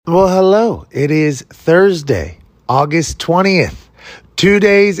Well, hello. It is Thursday, August 20th. 2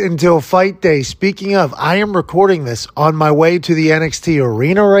 days until fight day. Speaking of, I am recording this on my way to the NXT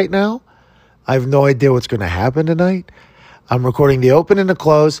arena right now. I have no idea what's going to happen tonight. I'm recording the open and the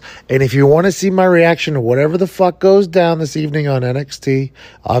close, and if you want to see my reaction to whatever the fuck goes down this evening on NXT,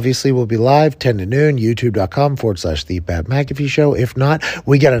 obviously we'll be live 10 to noon, youtube.com/The Pat McAfee Show. If not,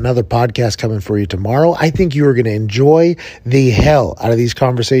 we got another podcast coming for you tomorrow. I think you are going to enjoy the hell out of these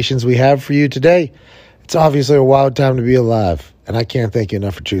conversations we have for you today. It's obviously a wild time to be alive, and I can't thank you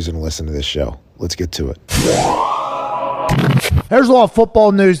enough for choosing to listen to this show. Let's get to it. There's a lot of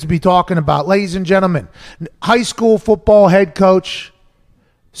football news to be talking about. Ladies and gentlemen, high school football head coach,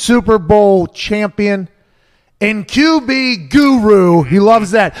 Super Bowl champion, and QB guru, he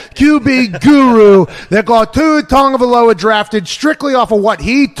loves that, QB guru that got Tua Tagovailoa drafted strictly off of what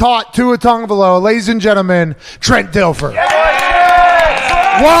he taught Tua Tagovailoa. Ladies and gentlemen, Trent Dilfer.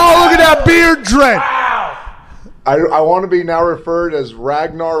 Yes! Wow, look at that beard, Trent. I want to be now referred as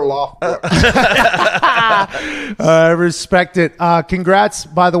Ragnar Lothbrok. I respect it. Congrats,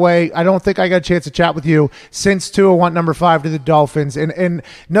 by the way. I don't think I got a chance to chat with you since Tua went number 5 to the Dolphins. And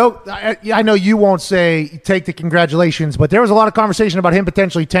no, I know you won't say take the congratulations, but there was a lot of conversation about him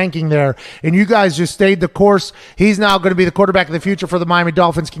potentially tanking there, and you guys just stayed the course. He's now going to be the quarterback of the future for the Miami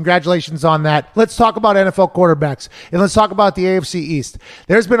Dolphins. Congratulations on that. Let's talk about NFL quarterbacks, and let's talk about the AFC East.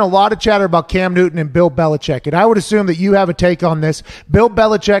 There's been a lot of chatter about Cam Newton and Bill Belichick, and I would assume that you have a take on this. Bill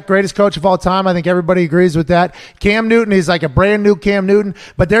Belichick, greatest coach of all time. I think everybody agrees with that. Cam Newton is like a brand new Cam Newton,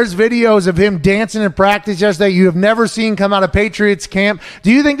 but there's videos of him dancing in practice yesterday you have never seen come out of Patriots camp.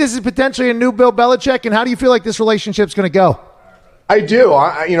 Do you think this is potentially a new Bill Belichick, and how do you feel like this relationship's going to go? I do.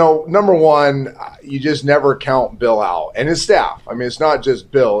 Number one, you just never count Bill out and his staff. I mean, it's not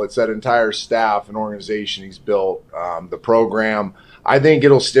just Bill. It's that entire staff and organization he's built, the program. I think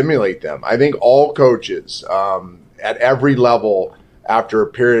it'll stimulate them. I think all coaches at every level after a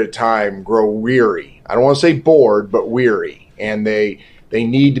period of time grow weary. I don't want to say bored, but weary. And they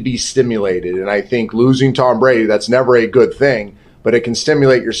need to be stimulated. And I think losing Tom Brady, that's never a good thing, but it can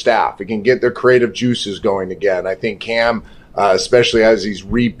stimulate your staff. It can get their creative juices going again. I think Cam, especially as he's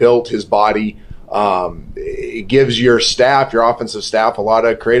rebuilt his body, it gives your staff, your offensive staff, a lot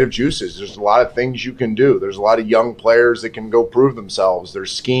of creative juices. There's a lot of things you can do. There's a lot of young players that can go prove themselves.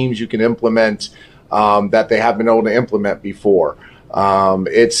 There's schemes you can implement that they haven't been able to implement before.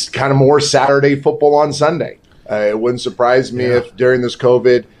 It's kind of more Saturday football on Sunday. It wouldn't surprise me if during these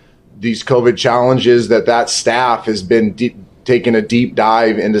COVID challenges that staff has been taking a deep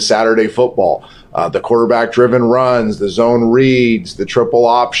dive into Saturday football. The quarterback-driven runs, the zone reads, the triple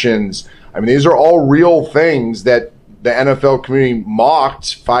options. I mean, these are all real things that the NFL community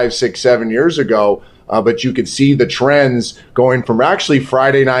mocked 5, 6, 7 years ago, but you could see the trends going from actually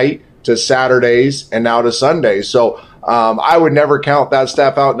Friday night to Saturdays and now to Sundays. So I would never count that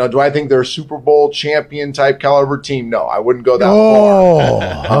staff out. Now, do I think they're a Super Bowl champion type caliber team? No, I wouldn't go that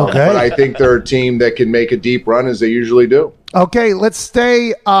far. Okay. But I think they're a team that can make a deep run as they usually do. Okay, let's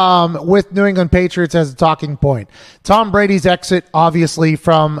stay with New England Patriots as a talking point. Tom Brady's exit, obviously,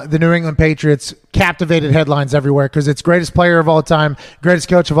 from the New England Patriots captivated headlines everywhere because it's greatest player of all time, greatest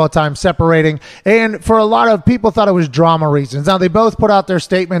coach of all time, separating. And for a lot of people thought it was drama reasons. Now, they both put out their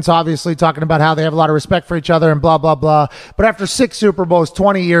statements, obviously, talking about how they have a lot of respect for each other and blah, blah, blah. But after 6 Super Bowls,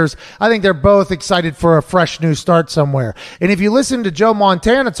 20 years, I think they're both excited for a fresh new start somewhere. And if you listen to Joe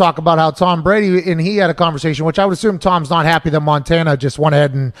Montana talk about how Tom Brady, and he had a conversation, which I would assume Tom's not happy that Montana just went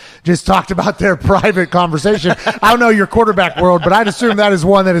ahead and just talked about their private conversation. I don't know your quarterback world, but I'd assume that is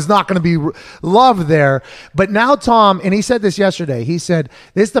one that is not going to be loved there. But now Tom, and he said this yesterday, he said,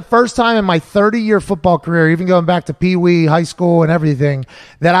 this is the first time in my 30-year football career, even going back to Pee Wee, high school and everything,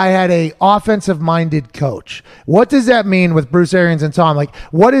 that I had a offensive-minded coach. What does that mean with Bruce Arians and Tom? Like,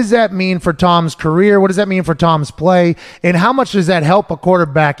 what does that mean for Tom's career? What does that mean for Tom's play? And how much does that help a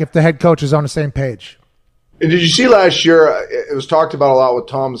quarterback if the head coach is on the same page? And did you see last year, it was talked about a lot with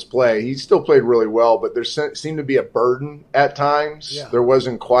Tom's play. He still played really well, but there seemed to be a burden at times. Yeah. There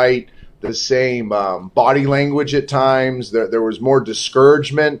wasn't quite the same body language at times. There was more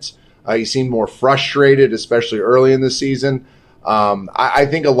discouragement. He seemed more frustrated, especially early in the season. I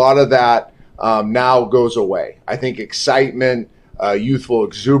think a lot of that now goes away. I think excitement, youthful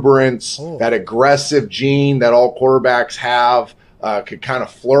exuberance, that aggressive gene that all quarterbacks have could kind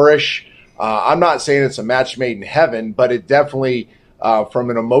of flourish. I'm not saying it's a match made in heaven, but it definitely,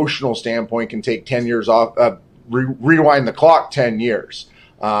 from an emotional standpoint, can take 10 years off, rewind the clock 10 years.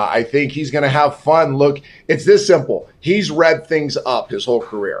 I think he's going to have fun. Look, it's this simple. He's read things up his whole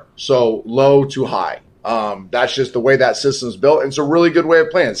career. So low to high. That's just the way that system's built. And it's a really good way of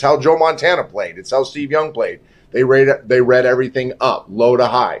playing. It's how Joe Montana played. It's how Steve Young played. They read everything up, low to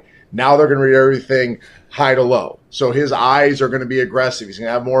high. Now they're going to read everything high to low. So his eyes are going to be aggressive. He's going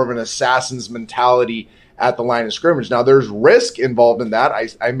to have more of an assassin's mentality at the line of scrimmage. Now there's risk involved in that.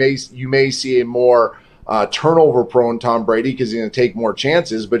 You may see a more turnover-prone Tom Brady because he's going to take more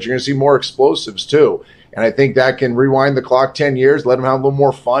chances, but you're going to see more explosives too. And I think that can rewind the clock 10 years, let him have a little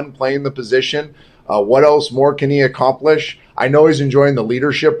more fun playing the position. What else more can he accomplish? I know he's enjoying the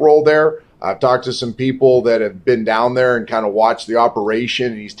leadership role there. I've talked to some people that have been down there and kind of watched the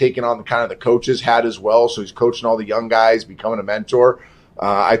operation, and he's taken on kind of the coach's hat as well. So he's coaching all the young guys, becoming a mentor.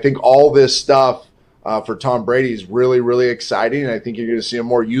 I think all this stuff for Tom Brady is really, really exciting, and I think you're going to see a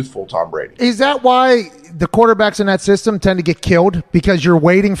more youthful Tom Brady. Is that why the quarterbacks in that system tend to get killed? Because you're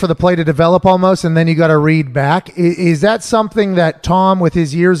waiting for the play to develop almost, and then you got to read back? Is that something that Tom, with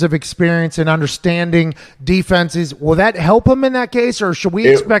his years of experience and understanding defenses, will that help him in that case, or should we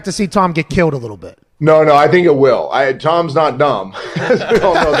expect to see Tom get killed a little bit? No, I think it will. Tom's not dumb. We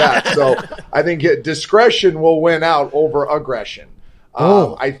all know that. So I think discretion will win out over aggression.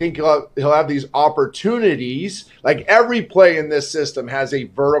 I think he'll have these opportunities. Like every play in this system has a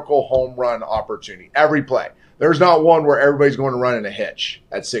vertical home run opportunity. Every play. There's not one where everybody's going to run in a hitch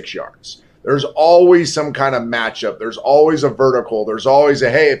at 6 yards. There's always some kind of matchup. There's always a vertical. There's always a,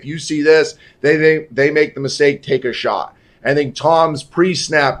 hey, if you see this, they make the mistake, take a shot. I think Tom's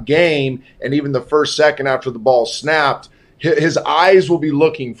pre-snap game and even the first second after the ball snapped, his eyes will be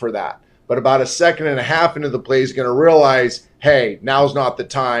looking for that. But about a second and a half into the play, he's going to realize, hey, now's not the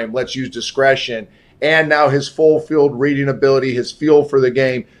time. Let's use discretion. And now his full field reading ability, his feel for the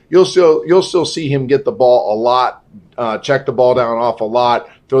game, you'll still see him get the ball a lot, check the ball down off a lot,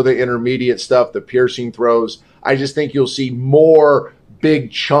 throw the intermediate stuff, the piercing throws. I just think you'll see more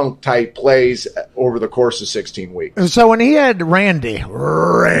big chunk type plays over the course of 16 weeks. So when he had Randy.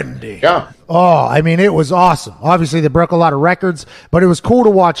 Yeah. Oh, I mean, it was awesome. Obviously, they broke a lot of records, but it was cool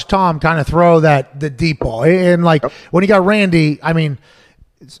to watch Tom kind of throw the deep ball. And when he got Randy, I mean,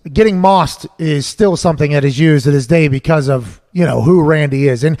 getting mossed is still something that is used to this day because of, who Randy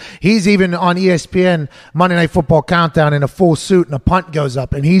is. And he's even on ESPN Monday Night Football Countdown in a full suit, and a punt goes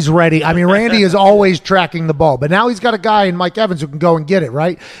up and he's ready. I mean, Randy is always tracking the ball, but now he's got a guy in Mike Evans who can go and get it,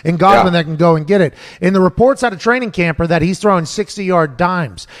 right? And Godwin that can go and get it. And the reports out of training camp are that he's throwing 60-yard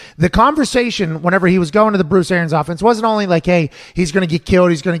dimes. The conversation whenever he was going to the Bruce Arians offense wasn't only like, hey, he's going to get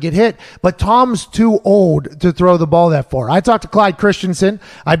killed, he's going to get hit, but Tom's too old to throw the ball that far. I talked to Clyde Christensen,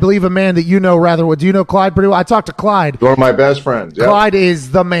 I believe a man that you know rather well. Do you know Clyde pretty well? I talked to Clyde. One of my best friends. Yep. Clyde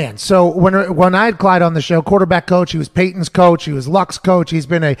is the man. So when I had Clyde on the show, quarterback coach, he was Peyton's coach, he was Luck's coach. He's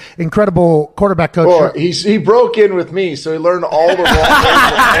been an incredible quarterback coach. Well, he broke in with me, so he learned all the wrong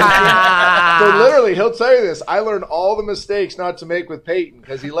ways. So literally, he'll tell you this. I learned all the mistakes not to make with Peyton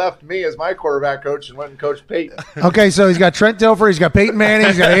because he left me as my quarterback coach and went and coached Peyton. Okay, so he's got Trent Dilfer, he's got Peyton Manning,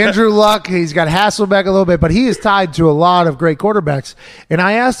 he's got Andrew Luck, he's got Hasselbeck a little bit, but he is tied to a lot of great quarterbacks. And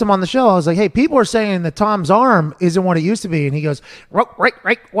I asked him on the show, I was like, hey, people are saying that Tom's arm isn't what it used to be. And he goes,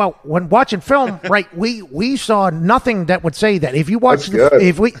 right. Well, when watching film, right, we saw nothing that would say that. If you watch,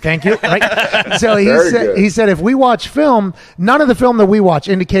 thank you, right? So he said, if we watch film, none of the film that we watch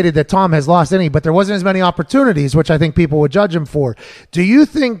indicated that Tom has lost any, but there wasn't as many opportunities, which I think people would judge him for. Do you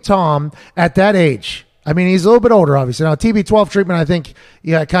think Tom, at that age, I mean, he's a little bit older, obviously. Now, TB12 treatment, I think,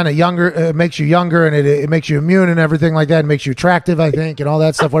 kind of younger. It makes you younger, and it makes you immune and everything like that. It makes you attractive, I think, and all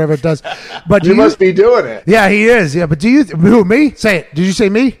that stuff, whatever it does. But you must be doing it. Yeah, he is. Yeah, but who, me? Say it. Did you say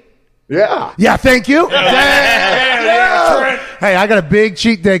me? Yeah. Yeah, thank you. Hey, I got a big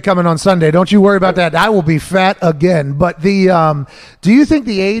cheat day coming on Sunday. Don't you worry about that. I will be fat again. But do you think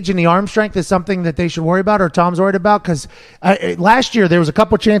the age and the arm strength is something that they should worry about or Tom's worried about? Because last year there was a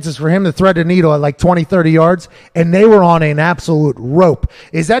couple chances for him to thread the needle at like 20, 30 yards, and they were on an absolute rope.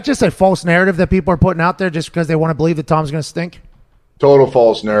 Is that just a false narrative that people are putting out there just because they want to believe that Tom's going to stink? Total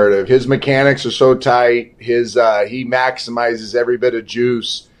false narrative. His mechanics are so tight. He maximizes every bit of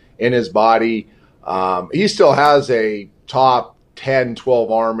juice in his body. He still has a top 10,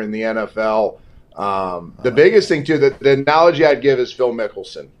 12 arm in the NFL. The biggest thing, too, the analogy I'd give is Phil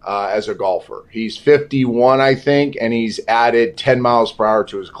Mickelson as a golfer. He's 51, I think, and he's added 10 miles per hour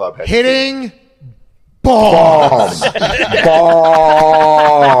to his club head. Hitting bombs.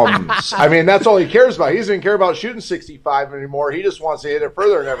 I mean, that's all he cares about. He doesn't even care about shooting 65 anymore. He just wants to hit it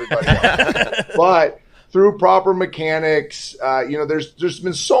further than everybody else. But through proper mechanics. There's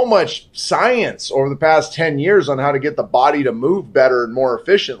been so much science over the past 10 years on how to get the body to move better and more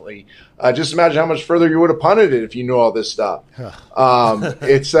efficiently. Just imagine how much further you would have punted it if you knew all this stuff.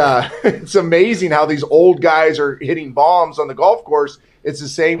 It's amazing how these old guys are hitting bombs on the golf course. It's the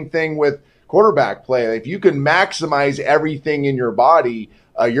same thing with quarterback play. If you can maximize everything in your body,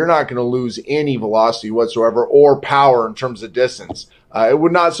 you're not going to lose any velocity whatsoever or power in terms of distance. It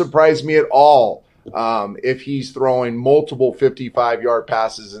would not surprise me at all if he's throwing multiple 55-yard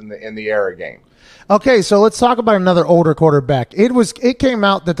passes in the air a game. Okay, so let's talk about another older quarterback. It came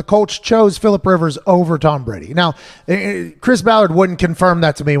out that the Colts chose Phillip Rivers over Tom Brady. Now, Chris Ballard wouldn't confirm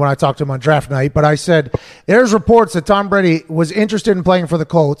that to me when I talked to him on draft night, but I said there's reports that Tom Brady was interested in playing for the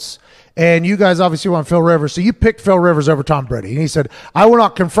Colts, and you guys obviously want Phil Rivers, so you picked Phil Rivers over Tom Brady. And he said, I will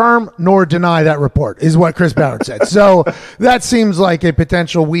not confirm nor deny that report, is what Chris Ballard said. So that seems like a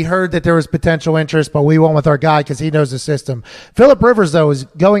potential. We heard that there was potential interest, but we went with our guy because he knows the system. Phillip Rivers, though, is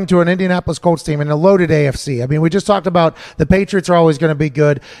going to an Indianapolis Colts team in a loaded AFC. I mean, we just talked about the Patriots are always going to be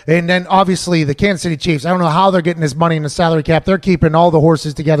good. And then, obviously, the Kansas City Chiefs, I don't know how they're getting this money in the salary cap. They're keeping all the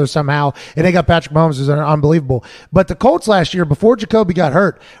horses together somehow. And they got Patrick Mahomes, who's unbelievable. But the Colts last year, before Jacoby got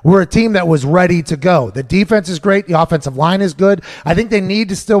hurt, were a team that was ready to go. The defense is great. The offensive line is good. I think they need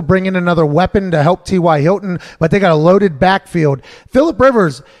to still bring in another weapon to help T.Y. Hilton, but they got a loaded backfield. Phillip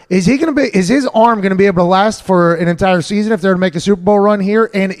Rivers, is his arm going to be able to last for an entire season if they're to make a Super Bowl run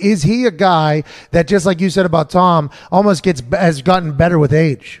here? And is he a guy that, just like you said about Tom, almost has gotten better with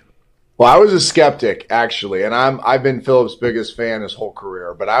age? Well, I was a skeptic, actually, and I've been Phillip's biggest fan his whole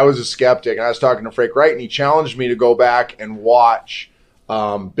career, but I was a skeptic, and I was talking to Frank Wright, and he challenged me to go back and watch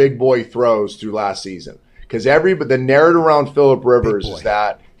big boy throws through last season, because the narrative around Phillip Rivers is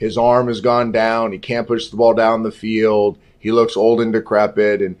that his arm has gone down, he can't push the ball down the field, he looks old and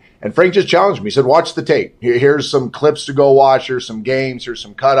decrepit, and Frank just challenged me. He said, watch the tape. Here's some clips to go watch, here's some games, here's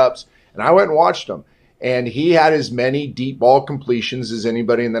some cut-ups, and I went and watched them, and he had as many deep ball completions as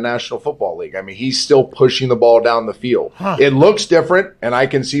anybody in the National Football League. I mean, he's still pushing the ball down the field. It looks different, and I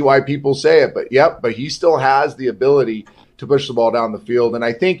can see why people say it, but he still has the ability to push the ball down the field. And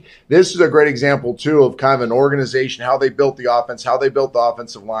I think this is a great example, too, of kind of an organization, how they built the offense, how they built the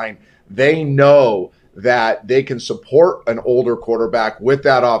offensive line. They know that they can support an older quarterback with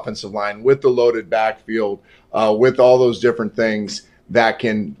that offensive line, with the loaded backfield, with all those different things that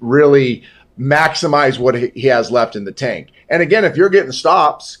can really maximize what he has left in the tank. And again, if you're getting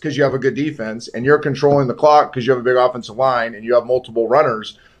stops because you have a good defense and you're controlling the clock because you have a big offensive line and you have multiple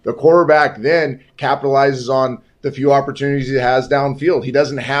runners, the quarterback then capitalizes on the few opportunities he has downfield. He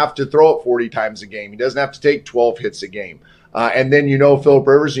doesn't have to throw it 40 times a game. He doesn't have to take 12 hits a game. And then Phillip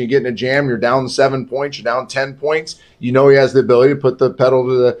Rivers, and you get in a jam, you're down 7 points, you're down 10 points. He has the ability to put the pedal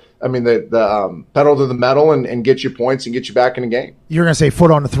to the pedal to the metal and get you points and get you back in the game. You're going to say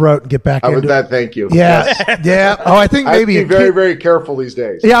foot on the throat and get back into that. Thank you. Yeah. Yes. Yeah. Oh, I think maybe I be very, very careful these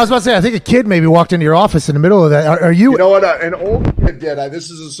days. Yeah, I was about to say, I think a kid maybe walked into your office in the middle of that. Are you? You know what? An old kid did.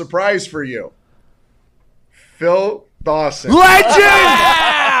 This is a surprise for you. Phil Dawson.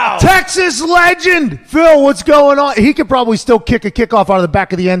 Legend! Texas legend! Phil, what's going on? He could probably still kick a kickoff out of the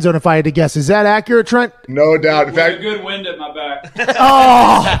back of the end zone if I had to guess. Is that accurate, Trent? No doubt. In fact, a good wind at my back.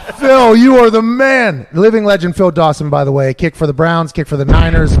 Oh, Phil, you are the man. Living legend Phil Dawson, by the way. Kicked for the Browns, kicked for the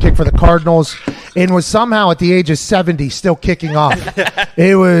Niners, kicked for the Cardinals, and was somehow at the age of 70 still kicking off.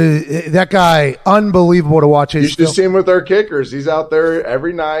 It was that guy, unbelievable to watch. You should see him with our kickers. He's out there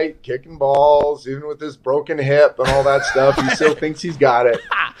every night kicking balls, even with his broken hip and all that stuff. He still thinks he's got it.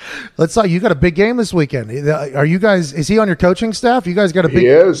 Let's talk. You got a big game this weekend. Are you guys? Is he on your coaching staff? You guys got a big. He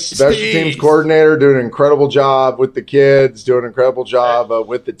is special teams coordinator, doing an incredible job with the kids, doing an incredible job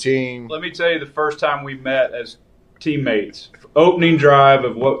with the team. Let me tell you, the first time we met as teammates, opening drive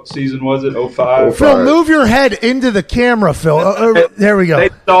of what season was it? 05. Phil, move your head into the camera, Phil. There we go. They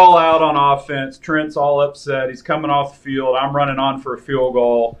stall out on offense. Trent's all upset. He's coming off the field. I'm running on for a field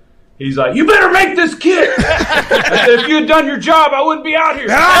goal. He's like, you better make this kick. I said, if you had done your job, I wouldn't be out here.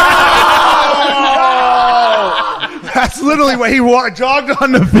 Oh! That's literally what he jogged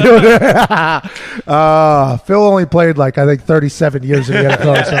on the field. Phil only played I think 37 years in the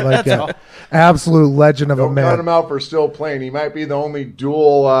NFL or something like that. Absolute legend of a man. Don't count him out for still playing. He might be the only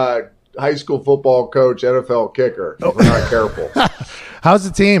dual high school football coach, NFL kicker, if we're not careful. How's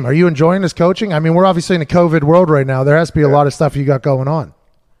the team? Are you enjoying this coaching? I mean, we're obviously in a COVID world right now. There has to be a lot of stuff you got going on.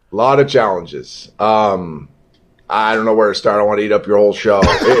 A lot of challenges. I don't know where to start. I want to eat up your whole show.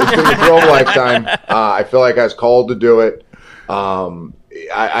 It's been a thrill of a lifetime. I feel like I was called to do it.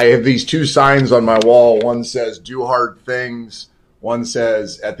 I have these two signs on my wall. One says, do hard things. One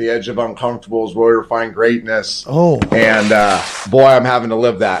says, at the edge of uncomfortable is where we find greatness. Oh. And boy, I'm having to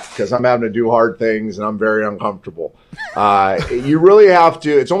live that because I'm having to do hard things and I'm very uncomfortable. You really have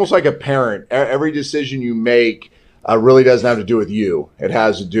to, it's almost like a parent. Every decision you make really doesn't have to do with you. It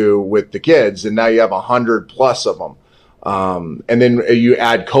has to do with the kids. And now you have 100+ of them. And then you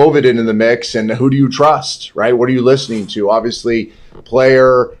add COVID into the mix, and who do you trust, right? What are you listening to? Obviously,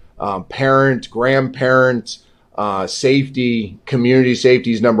 player, parent, grandparent, safety, community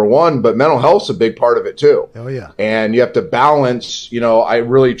safety is number one, but mental health's a big part of it too. Oh yeah. And you have to balance, I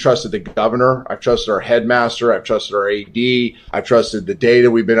really trusted the governor. I've trusted our headmaster. I've trusted our AD. I've trusted the data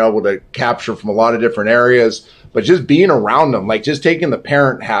we've been able to capture from a lot of different areas, but just being around them, like just taking the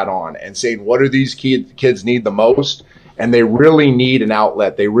parent hat on and saying, what do these kids need the most? And they really need an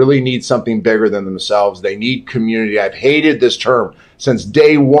outlet. They really need something bigger than themselves. They need community. I've hated this term. Since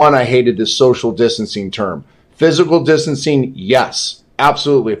day one, I hated this social distancing term. Physical distancing, yes,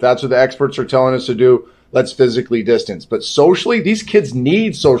 absolutely. If that's what the experts are telling us to do, let's physically distance. But socially, these kids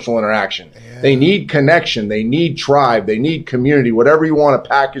need social interaction. Yeah. They need connection. They need tribe. They need community, whatever you want to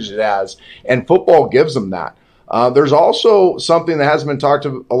package it as. And football gives them that. There's also something that hasn't been talked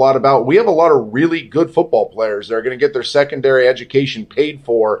a lot about. We have a lot of really good football players that are going to get their secondary education paid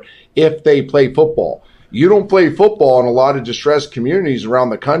for if they play football. You don't play football in a lot of distressed communities around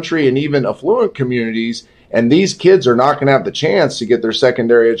the country and even affluent communities, and these kids are not going to have the chance to get their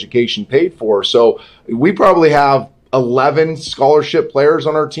secondary education paid for. So we probably have 11 scholarship players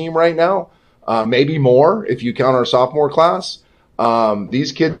on our team right now, maybe more if you count our sophomore class.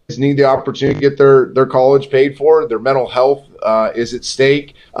 These kids need the opportunity to get their college paid for. Their mental health is at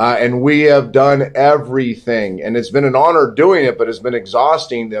stake. And we have done everything. And it's been an honor doing it, but it's been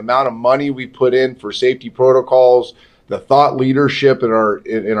exhausting. The amount of money we put in for safety protocols, the thought leadership in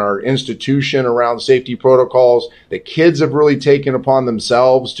our institution around safety protocols. The kids have really taken upon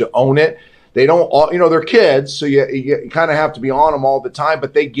themselves to own it. They don't all, they're kids, so you kind of have to be on them all the time,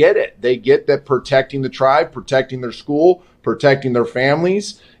 but they get it. They get that protecting the tribe, protecting their school, protecting their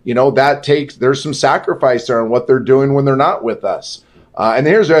families, there's some sacrifice there on what they're doing when they're not with us. And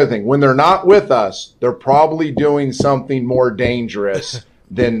here's the other thing. When they're not with us, they're probably doing something more dangerous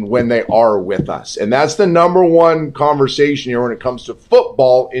than when they are with us. And that's the number one conversation here when it comes to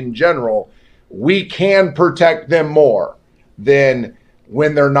football in general. We can protect them more than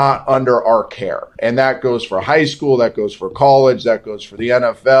when they're not under our care. And that goes for high school, that goes for college, that goes for the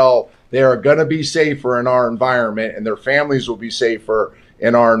NFL. They are going to be safer in our environment, and their families will be safer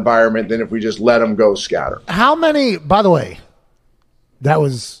in our environment than if we just let them go scatter. How many, by the way,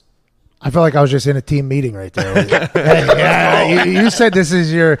 I felt like I was just in a team meeting right there. You said this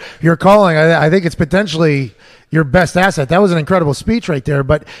is your calling. I think it's potentially your best asset. That was an incredible speech right there,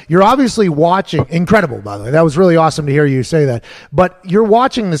 but you're obviously watching. Incredible, by the way. That was really awesome to hear you say that. But you're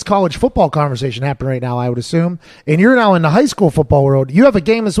watching this college football conversation happen right now, I would assume, and you're now in the high school football world. You have a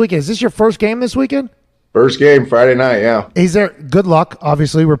game this weekend. Is this your first game this weekend? First game, Friday night, yeah. Is there good luck?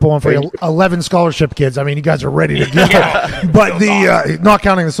 Obviously, we're pulling for 11 scholarship kids. I mean, you guys are ready to go. But not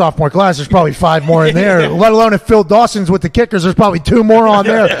counting the sophomore class, there's probably 5 more in there. Let alone if Phil Dawson's with the kickers, there's probably 2 more on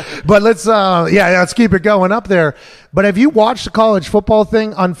there. But let's keep it going up there. But have you watched the college football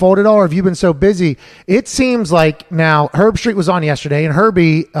thing unfold at all, or have you been so busy? It seems like now Herb Street was on yesterday, and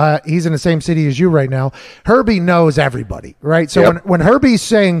Herbie, he's in the same city as you right now. Herbie knows everybody, right? So when Herbie's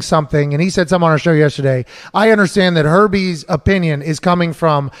saying something, and he said something on our show yesterday, I understand that Herbie's opinion is coming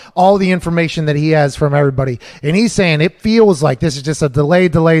from all the information that he has from everybody. And he's saying it feels like this is just a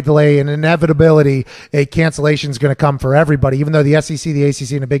delay, and inevitability, a cancellation is going to come for everybody, even though the SEC, the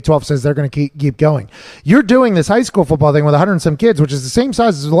ACC, and the Big 12 says they're going to keep going. You're doing this high school football thing with 100 and some kids, which is the same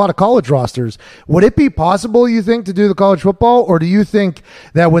size as a lot of college rosters. Would it be possible, you think, to do the college football, or do you think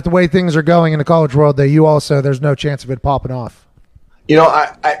that with the way things are going in the college world that there's no chance of it popping off?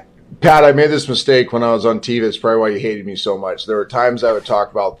 Pat, I made this mistake when I was on TV. That's probably why you hated me so much. There were times I would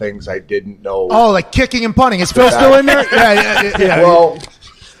talk about things I didn't know. Oh, like kicking and punting. Is Phil still in there? Yeah. Well,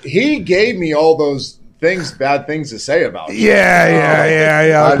 he gave me all those bad things to say about me.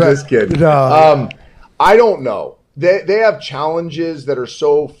 Yeah. I'm just kidding. No. I don't know. They have challenges that are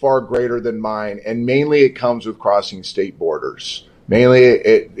so far greater than mine, and mainly it comes with crossing state borders.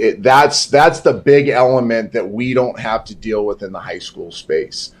 Mainly, that's the big element that we don't have to deal with in the high school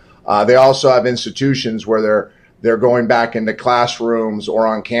space. They also have institutions where they're going back into classrooms or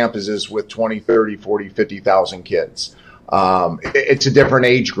on campuses with 20, 30, 40, 50,000 kids. It's a different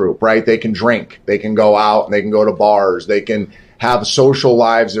age group, right? They can drink, they can go out, and they can go to bars, they can have social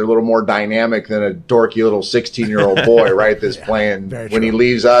lives that are a little more dynamic than a dorky little 16-year-old boy, right? That's playing, when he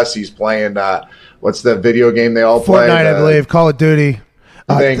leaves us, he's playing what's the video game they all play? Fortnite, I believe. Call of Duty.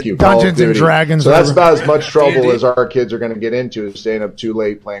 Thank you. Dungeons and Dragons. So that's about as much trouble as our kids are going to get into, is staying up too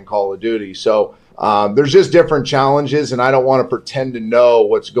late playing Call of Duty. So there's just different challenges, and I don't want to pretend to know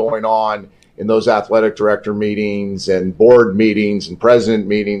what's going on in those athletic director meetings and board meetings and president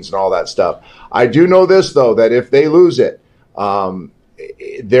meetings and all that stuff. I do know this, though, that if they lose it,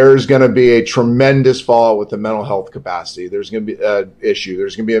 there's going to be a tremendous fallout with the mental health capacity. There's going to be an issue.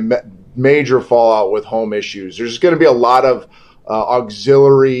 There's going to be a major fallout with home issues. There's going to be a lot of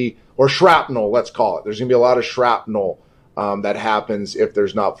auxiliary or shrapnel, let's call it. There's going to be a lot of shrapnel that happens if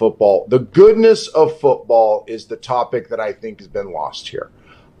there's not football. The goodness of football is the topic that I think has been lost here.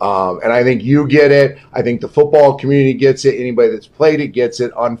 And I think you get it. I think the football community gets it. Anybody that's played it gets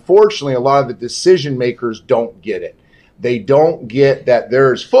it. Unfortunately, a lot of the decision makers don't get it. They don't get that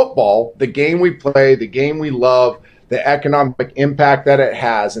there's football, the game we play, the game we love, the economic impact that it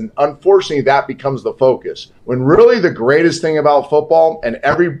has. And unfortunately, that becomes the focus. When really the greatest thing about football, and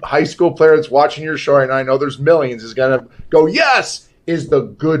every high school player that's watching your show, and I know there's millions, is going to go, yes, is the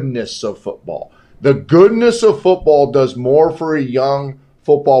goodness of football. The goodness of football does more for a young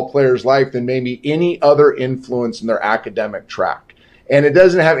football player's life than maybe any other influence in their academic track. And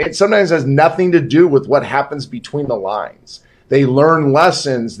it sometimes has nothing to do with what happens between the lines. They learn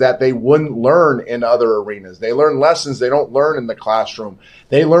lessons that they wouldn't learn in other arenas. They learn lessons they don't learn in the classroom.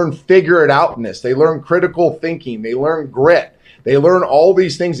 They learn figure-it-outness. They learn critical thinking. They learn grit. They learn all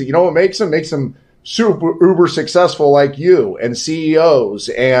these things that, you know what makes them? Makes them super uber successful like you and CEOs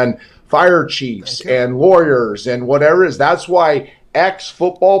and fire chiefs and lawyers and whatever it is. That's why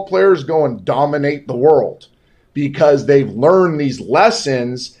ex-football players go and dominate the world, because they've learned these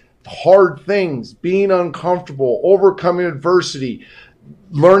lessons, hard things, being uncomfortable, overcoming adversity,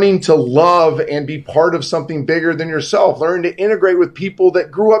 learning to love and be part of something bigger than yourself, learning to integrate with people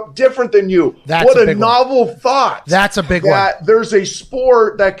that grew up different than you. What a novel thought. That's a big one. That there's a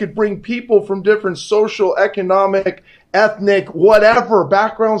sport that could bring people from different social, economic, ethnic, whatever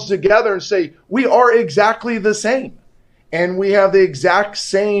backgrounds together and say, we are exactly the same. And we have the exact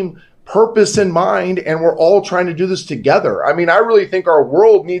same purpose in mind, and we're all trying to do this together. I mean, I really think our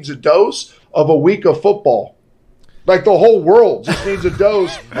world needs a dose of a week of football. Like the whole world just needs a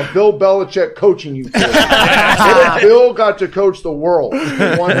dose of Bill Belichick coaching you. What if Bill got to coach the world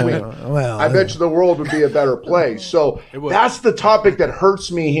for 1 week? Well, I bet you the world would be a better place. So that's the topic that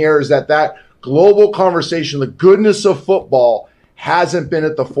hurts me here, is that global conversation, the goodness of football, hasn't been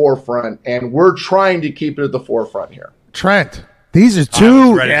at the forefront, and we're trying to keep it at the forefront here. Trent, these are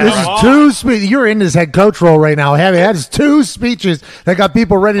two speeches. You're in this head coach role right now. That is two speeches that got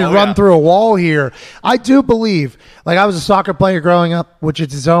people ready to run through a wall here. I do believe, like, I was a soccer player growing up, which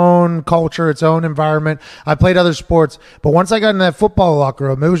is its own culture, its own environment. I played other sports, but once I got in that football locker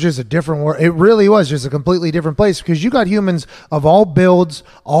room, it was just a different world. It really was just a completely different place, because you got humans of all builds,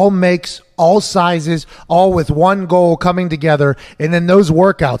 all makes, all sizes, all with one goal coming together, and then those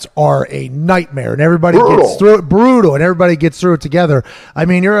workouts are a nightmare, and everybody gets through it, brutal, and everybody gets through it together. I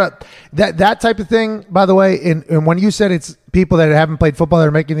mean, that type of thing, by the way, and when you said it's people that haven't played football that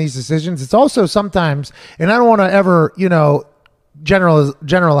are making these decisions, it's also sometimes, and I don't want to ever,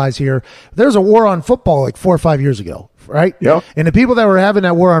 generalize here, there's a war on football like 4 or 5 years ago. Right? Yeah. And the people that were having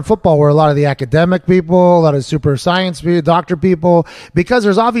that war on football were a lot of the academic people, a lot of super science people, doctor people, because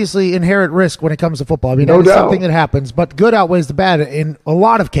there's obviously inherent risk when it comes to football. I mean, it's something that happens, but good outweighs the bad in a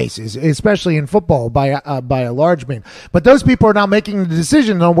lot of cases, especially in football by a large mean. But those people are now making the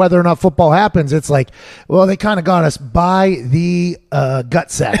decision on whether or not football happens. It's like, well, they kind of got us by the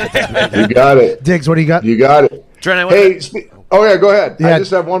gut sack. You got it. Diggs, what do you got? You got it. Trent, Oh, yeah, go ahead. Yeah. I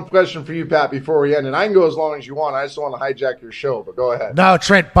just have one question for you, Pat, before we end. And I can go as long as you want. I just don't want to hijack your show, but go ahead. No,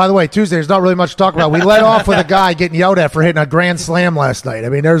 Trent, by the way, Tuesday, there's not really much to talk about. We led off with a guy getting yelled at for hitting a grand slam last night. I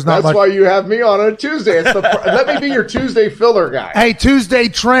mean, there's not much. That's why you have me on a Tuesday. Let me be your Tuesday filler guy. Hey, Tuesday,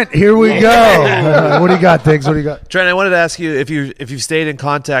 Trent, here we go. What do you got, Diggs? What do you got? Trent, I wanted to ask you if you've stayed in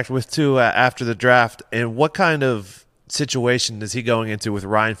contact with Tua after the draft, and what kind of situation is he going into with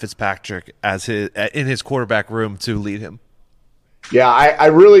Ryan Fitzpatrick in his quarterback room to lead him? Yeah, I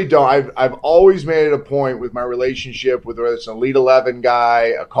really don't. I've always made it a point with my relationship with whether it's an Elite 11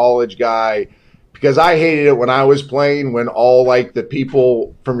 guy, a college guy, because I hated it when I was playing, when all like the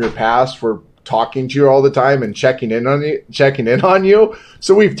people from your past were talking to you all the time and checking in on you.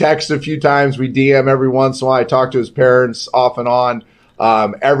 So we've texted a few times, we DM every once in a while. I talk to his parents off and on.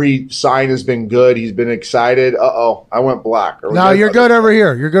 Every sign has been good. He's been excited. I went black. No, you're good over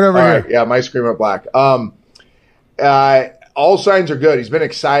here. You're good over here. Right, yeah, my screen went black. All signs are good. He's been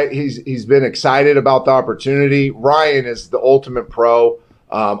excited. He's been excited about the opportunity. Ryan is the ultimate pro.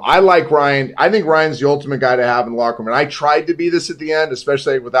 I like Ryan. I think Ryan's the ultimate guy to have in the locker room. And I tried to be this at the end,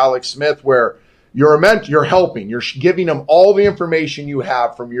 especially with Alex Smith, where you're helping. You're giving them all the information you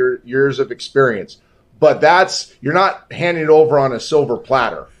have from your years of experience. But you're not handing it over on a silver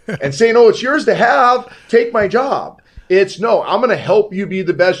platter and saying, oh, it's yours to have. Take my job. It's no, I'm going to help you be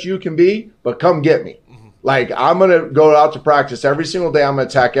the best you can be, but come get me. Like, I'm going to go out to practice every single day. I'm going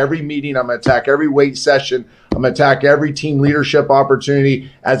to attack every meeting. I'm going to attack every weight session. I'm going to attack every team leadership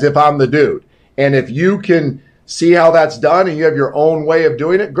opportunity as if I'm the dude. And if you can see how that's done and you have your own way of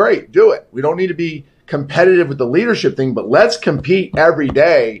doing it, great, do it. We don't need to be competitive with the leadership thing, but let's compete every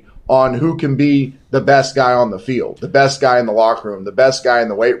day on who can be the best guy on the field, the best guy in the locker room, the best guy in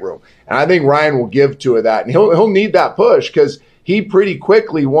the weight room. And I think Ryan will give to it that. And he'll need that push because he pretty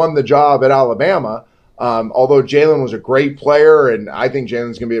quickly won the job at Alabama. Although Jalen was a great player, and I think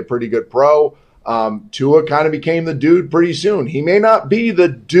Jalen's going to be a pretty good pro, Tua kind of became the dude pretty soon. He may not be the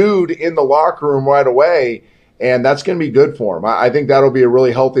dude in the locker room right away, and that's going to be good for him. I think that'll be a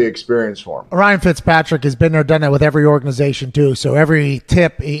really healthy experience for him. Ryan Fitzpatrick has been there, done that with every organization too. So every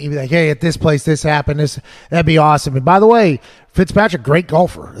tip, he'd be like, hey, at this place, this happened. That'd be awesome. And by the way, Fitzpatrick, great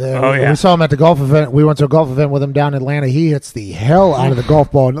golfer. We saw him at the golf event. We went to a golf event with him down in Atlanta. He hits the hell out of the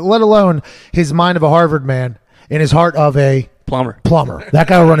golf ball, let alone his mind of a Harvard man and his heart of a plumber. That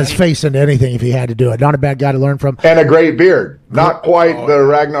guy would run his face into anything if he had to do it. Not a bad guy to learn from. And a great beard. Not quite the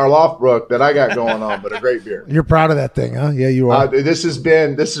Ragnar Lothbrok that I got going on, but a great beard. You're proud of that thing, huh? Yeah, you are. This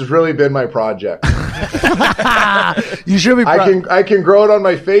has really been my project. You should be proud. I can grow it on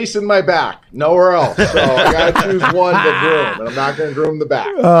my face and my back. Nowhere else. So I got to choose one to groom, and I'm not going to groom the back.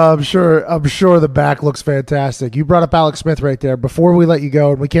 I'm sure the back looks fantastic. You brought up Alex Smith right there. Before we let you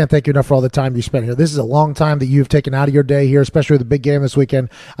go, and we can't thank you enough for all the time you spent here. This is a long time that you've taken out of your day here, especially with the big game this weekend.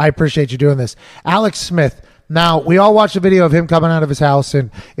 I appreciate you doing this. Alex Smith. Now, we all watched the video of him coming out of his house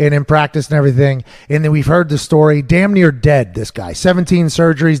and in practice and everything, and then we've heard the story. Damn near dead, this guy. 17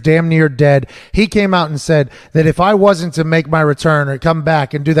 surgeries, damn near dead. He came out and said that if I wasn't to make my return or come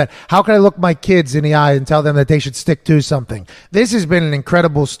back and do that, how could I look my kids in the eye and tell them that they should stick to something? This has been an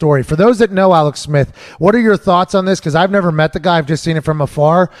incredible story. For those that know Alex Smith, what are your thoughts on this? Because I've never met the guy. I've just seen it from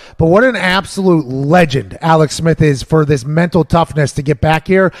afar. But what an absolute legend Alex Smith is for this mental toughness to get back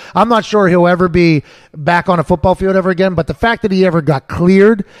here. I'm not sure he'll ever be back on a football field ever again, but the fact that he ever got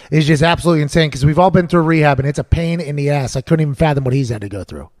cleared is just absolutely insane because we've all been through rehab and it's a pain in the ass. I couldn't even fathom what he's had to go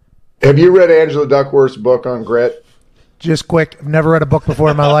through. Have you read Angela Duckworth's book on grit? Just quick. I've never read a book before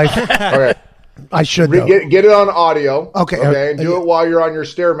in my life. Okay. I should though. Get it on audio. Okay. And do it while you're on your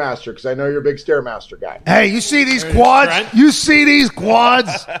Stairmaster because I know you're a big Stairmaster guy. Hey, you see these quads? Trent? You see these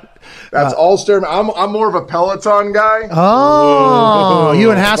quads? That's all Stairmaster. I'm more of a Peloton guy. Oh,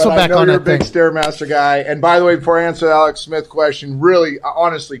 you and Hasselbeck on that you're a big thing. Stairmaster guy. And by the way, before I answer the Alex Smith question, really,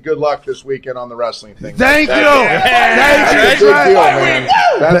 honestly, good luck this weekend on the wrestling thing. Thank you. That's a big deal, man.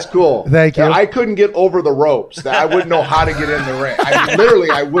 That's cool. Thank you. I couldn't get over the ropes. I wouldn't know how to get in the ring.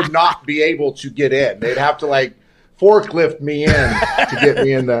 I would not be able to get in. They'd have to forklift me in to get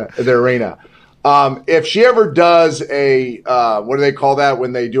me in the arena. If she ever does a what do they call that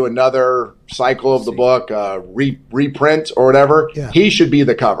when they do another cycle of the book, reprint or whatever, he should be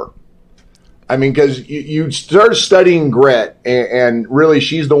the cover. I mean, because you start studying grit, and really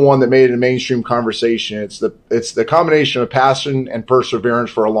she's the one that made it a mainstream conversation. It's the combination of passion and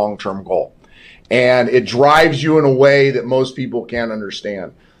perseverance for a long-term goal. And it drives you in a way that most people can't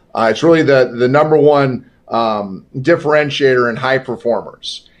understand. It's really the number one differentiator in high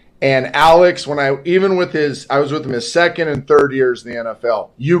performers. And Alex, I was with him his second and third years in the NFL,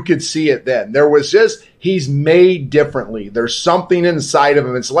 you could see it then. There was he's made differently. There's something inside of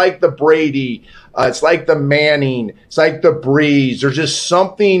him. It's like the Brady. It's like the Manning. It's like the Breeze. There's just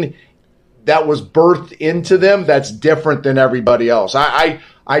something that was birthed into them that's different than everybody else. I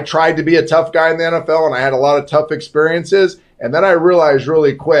tried to be a tough guy in the NFL, and I had a lot of tough experiences. And then I realized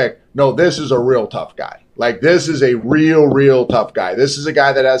really quick, no, this is a real tough guy. This is a real tough guy. This is a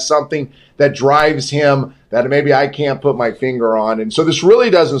guy that has something that drives him that maybe I can't put my finger on. And so this really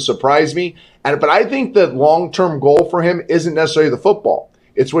doesn't surprise me. But I think the long-term goal for him isn't necessarily the football.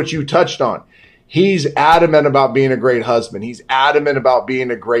 It's what you touched on. He's adamant about being a great husband. He's adamant about being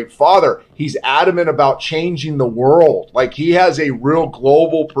a great father. He's adamant about changing the world. He has a real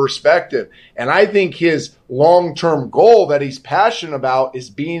global perspective. And I think his long-term goal that he's passionate about is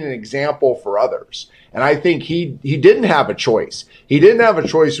being an example for others. And I think he didn't have a choice. He didn't have a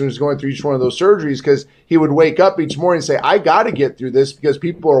choice when he was going through each one of those surgeries because he would wake up each morning and say, I got to get through this because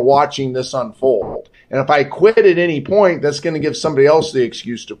people are watching this unfold. And if I quit at any point, that's going to give somebody else the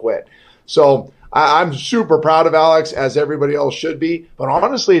excuse to quit. So I'm super proud of Alex, as everybody else should be. But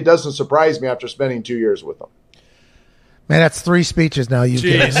honestly, it doesn't surprise me after spending 2 years with him. Man, that's 3 speeches now you've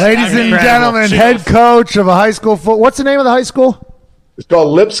given. Jeez. Ladies and gentlemen, Jeez. head coach of a high school what's the name of the high school? It's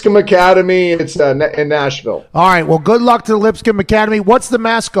called Lipscomb Academy. It's in Nashville. All right, well, good luck to the Lipscomb Academy. What's the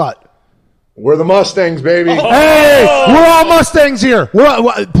mascot? We're the Mustangs, baby. Hey, we're all Mustangs here.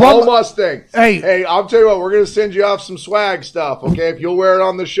 All Mustangs. Hey, I'll tell you what, we're going to send you off some swag stuff, okay? If you'll wear it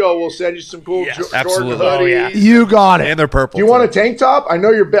on the show, we'll send you some cool Jordan absolutely. hoodies. you got it. And they're purple. Do you want a tank top? I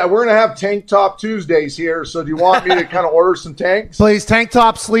know you're bad. We're going to have tank top Tuesdays here, so do you want me to kind of order some tanks? Please, tank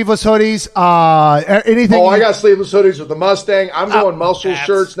tops, sleeveless hoodies, anything. Oh, I got sleeveless hoodies with the Mustang. I'm going muscle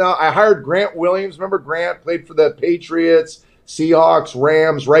shirts now. I hired Grant Williams. Remember Grant? Played for the Patriots, Seahawks,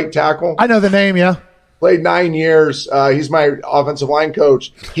 Rams, right tackle. I know the name, yeah. Played 9 years. He's my offensive line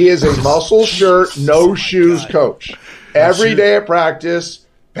coach. He is a muscle shirt, no shoes coach. Every day at practice,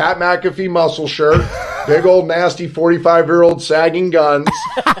 Pat McAfee muscle shirt, big old nasty 45-year-old sagging guns,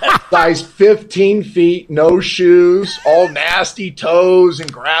 size 15 feet, no shoes, all nasty toes and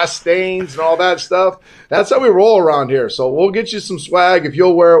grass stains and all that stuff. That's how we roll around here. So we'll get you some swag. If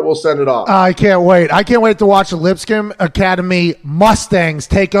you'll wear it, we'll send it off. I can't wait. I can't wait to watch the Lipscomb Academy Mustangs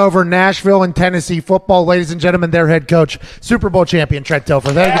take over Nashville and Tennessee football. Ladies and gentlemen, their head coach, Super Bowl champion, Trent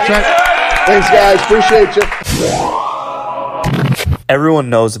Dilfer. Thank you, Trent. Thanks, guys. Appreciate you. Everyone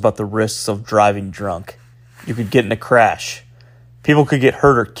knows about the risks of driving drunk. You could get in a crash. People could get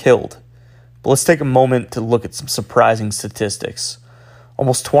hurt or killed. But let's take a moment to look at some surprising statistics.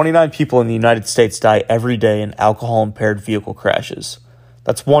 Almost 29 people in the United States die every day in alcohol-impaired vehicle crashes.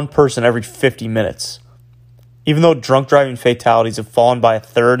 That's 1 person every 50 minutes. Even though drunk driving fatalities have fallen by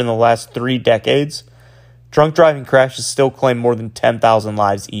 1/3 in the last 3 decades, drunk driving crashes still claim more than 10,000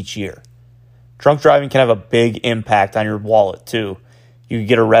 lives each year. Drunk driving can have a big impact on your wallet, too. You could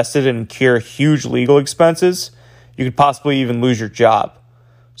get arrested and incur huge legal expenses. You could possibly even lose your job.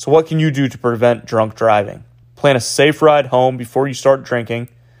 So what can you do to prevent drunk driving? Plan a safe ride home before you start drinking,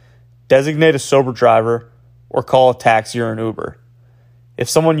 designate a sober driver, or call a taxi or an Uber. If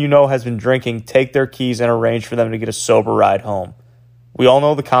someone you know has been drinking, take their keys and arrange for them to get a sober ride home. We all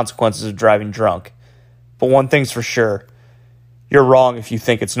know the consequences of driving drunk. But one thing's for sure, you're wrong if you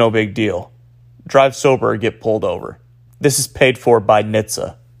think it's no big deal. Drive sober or get pulled over. This is paid for by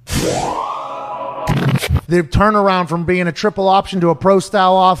NHTSA. The turnaround from being a triple option to a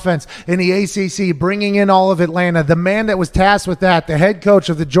pro-style offense in the ACC, bringing in all of Atlanta. The man that was tasked with that, the head coach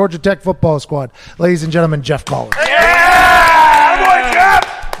of the Georgia Tech football squad, ladies and gentlemen, Geoff Collins.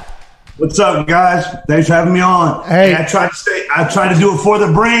 What's up, guys? Thanks for having me on. Hey, I try to do it for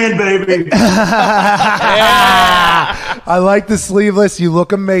the brand, baby. I like the sleeveless. You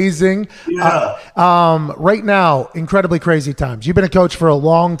look amazing. Yeah. Right now, incredibly crazy times. You've been a coach for a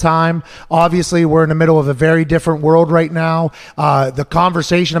long time. Obviously, we're in the middle of a very different world right now. The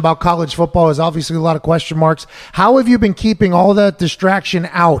conversation about college football is obviously a lot of question marks. How have you been keeping all that distraction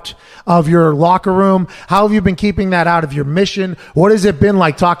out of your locker room? How have you been keeping that out of your mission? What has it been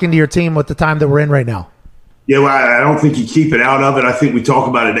like talking to your team with the time that we're in right now? Yeah, well, I don't think you keep it out of it. I think we talk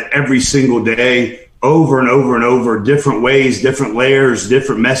about it every single day, over and over and over, different ways, different layers,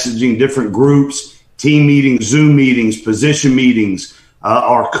 different messaging, different groups, team meetings, Zoom meetings, position meetings,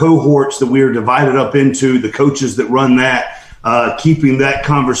 our cohorts that we are divided up into, the coaches that run that, keeping that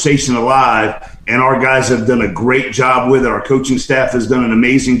conversation alive. And our guys have done a great job with it. Our coaching staff has done an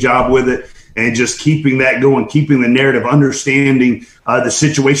amazing job with it. And just keeping that going, keeping the narrative, understanding the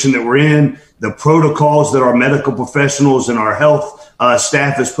situation that we're in, the protocols that our medical professionals and our health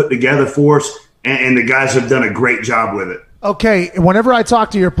staff has put together for us, and the guys have done a great job with it. Okay, whenever I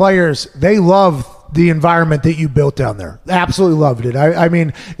talk to your players, they love the environment that you built down there. Absolutely loved it. I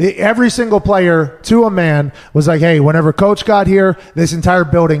mean, every single player to a man was like, hey, whenever coach got here, this entire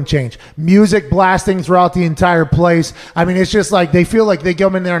building changed. Music blasting throughout the entire place. I mean, it's just like they feel like they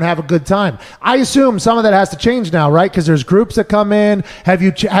come in there and have a good time. I assume some of that has to change now, right? Because there's groups that come in. Have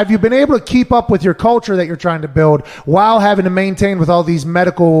you been able to keep up with your culture that you're trying to build while having to maintain with all these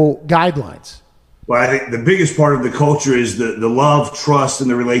medical guidelines? Well, I think the biggest part of the culture is the love, trust, and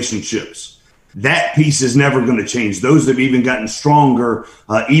the relationships. That piece is never going to change. Those have even gotten stronger,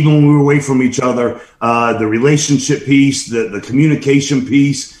 even when we were away from each other. The relationship piece, the communication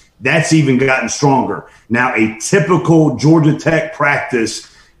piece, that's even gotten stronger. Now, a typical Georgia Tech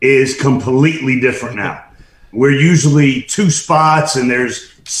practice is completely different now. We're usually 2 spots, and there's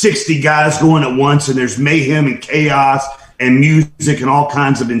 60 guys going at once, and there's mayhem and chaos and music and all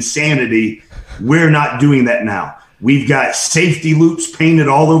kinds of insanity. We're not doing that now. We've got safety loops painted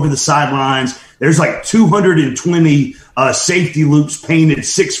all over the sidelines. There's like 220 safety loops painted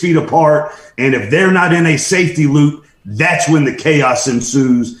 6 feet apart. And if they're not in a safety loop, that's when the chaos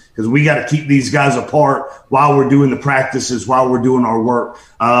ensues, because we got to keep these guys apart while we're doing the practices, while we're doing our work.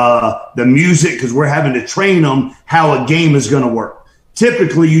 The music, because we're having to train them how a game is going to work.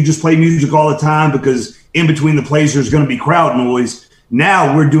 Typically, you just play music all the time because in between the plays there's going to be crowd noise.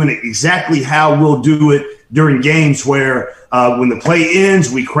 Now we're doing it exactly how we'll do it during games, where when the play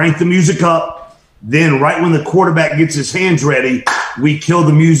ends, we crank the music up. Then right when the quarterback gets his hands ready, we kill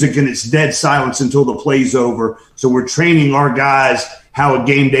the music and it's dead silence until the play's over. So we're training our guys how a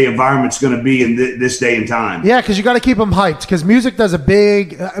game day environment's going to be in this day and time. Yeah, because you got to keep them hyped, because music does a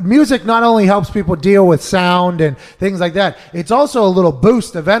big music not only helps people deal with sound and things like that, it's also a little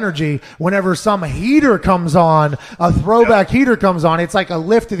boost of energy whenever some heater comes on, a throwback heater comes on. It's like a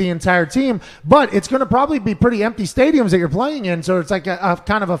lift to the entire team, but it's going to probably be pretty empty stadiums that you're playing in, so it's like a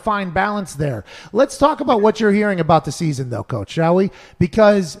kind of a fine balance there. Let's talk about what you're hearing about the season, though, Coach, shall we?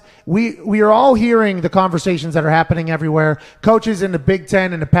 Because we are all hearing the conversations that are happening everywhere. Coaches in the Big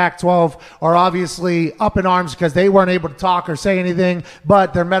Ten and the Pac-12 are obviously up in arms because they weren't able to talk or say anything,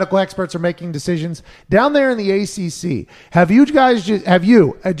 but their medical experts are making decisions. Down there in the ACC, have you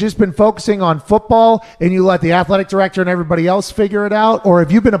just been focusing on football and you let the athletic director and everybody else figure it out, or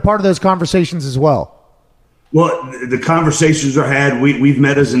have you been a part of those conversations as well? Well, the conversations are had. We've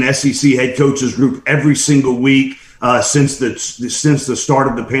met as an SEC head coaches group every single week since the start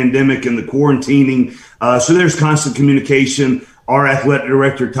of the pandemic and the quarantining. So there's constant communication. Our athletic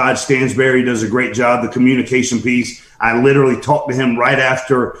director, Todd Stansberry, does a great job, the communication piece. I literally talked to him right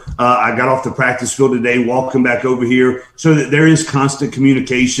after I got off the practice field today, walking back over here, so that there is constant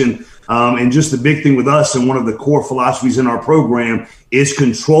communication. And just the big thing with us, and one of the core philosophies in our program, is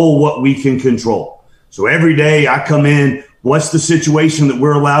control what we can control. So every day I come in, what's the situation that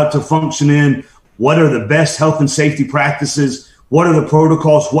we're allowed to function in? What are the best health and safety practices? What are the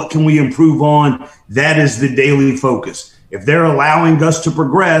protocols? What can we improve on? That is the daily focus. If they're allowing us to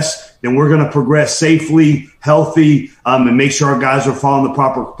progress, then we're going to progress safely, healthy, and make sure our guys are following the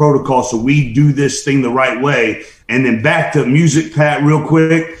proper protocol so we do this thing the right way. And then back to music, Pat, real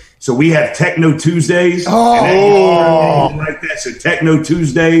quick. So we have Techno Tuesdays. And like that. So Techno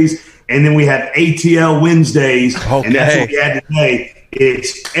Tuesdays. And then we have ATL Wednesdays. Okay. And that's what we had today.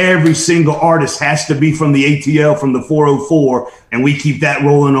 It's every single artist has to be from the ATL, from the 404, and we keep that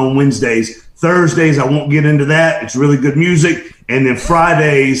rolling on Wednesdays. Thursdays, I won't get into that. It's really good music. And then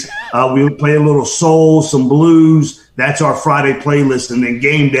Fridays, we play a little soul, some blues. That's our Friday playlist. And then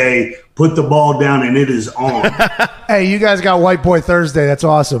game day, put the ball down, and it is on. Hey, you guys got White Boy Thursday. That's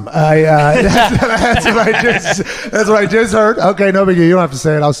awesome. That's what I just heard. Okay, no big deal. You don't have to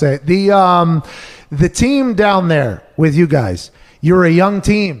say it. I'll say it. The team down there with you guys, you're a young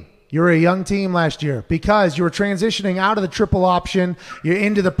team. You were a young team last year because you were transitioning out of the triple option. You're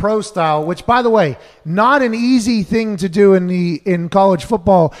into the pro style, which, by the way, not an easy thing to do in college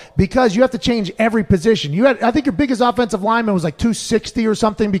football because you have to change every position. I think your biggest offensive lineman was like 260 or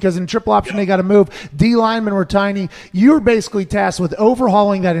something because in triple option they got to move. D linemen were tiny. You were basically tasked with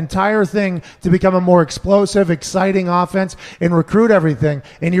overhauling that entire thing to become a more explosive, exciting offense and recruit everything.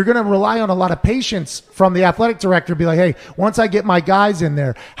 And you're going to rely on a lot of patience from the athletic director. Be like, hey, once I get my guys in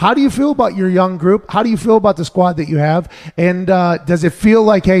there, how do you feel about your young group? How do you feel about the squad that you have? And does it feel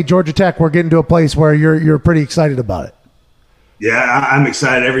like, hey, Georgia Tech, we're getting to a place where you're pretty excited about it? Yeah, I'm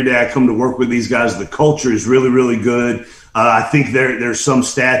excited. Every day I come to work with these guys. The culture is really, really good. I think there's some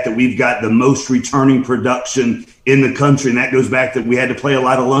stat that we've got the most returning production in the country, and that goes back that we had to play a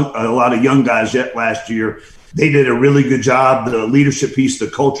lot of young guys yet last year. They did a really good job. The leadership piece, the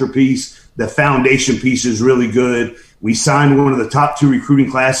culture piece, the foundation piece is really good. We signed one of the top 2 recruiting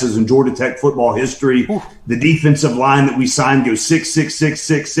classes in Georgia Tech football history. Ooh. The defensive line that we signed goes 6'6",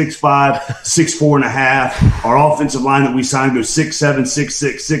 6'6", 6'5", 6'4.5". Our offensive line that we signed goes 6'7",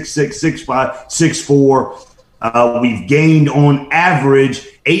 6'6", 6'6", 6'5", 6'4". We've gained on average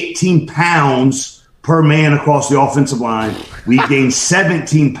 18 pounds per man across the offensive line. We've gained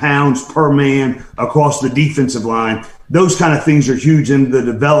 17 pounds per man across the defensive line. Those kind of things are huge in the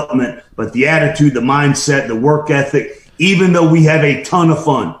development, but the attitude, the mindset, the work ethic, even though we have a ton of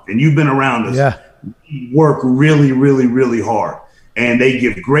fun, and you've been around us, we work really, really, really hard. And they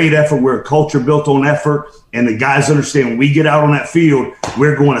give great effort. We're a culture built on effort, and the guys understand when we get out on that field,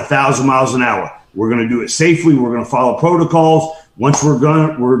 we're going 1,000 miles an hour. We're going to do it safely. We're going to follow protocols. Once we're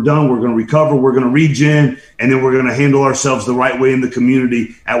done, we're going to recover, we're going to regen, and then we're going to handle ourselves the right way in the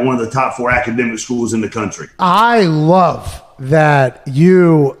community at one of the top 4 academic schools in the country. I love that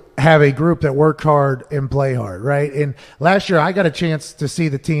you have a group that work hard and play hard, right? And last year I got a chance to see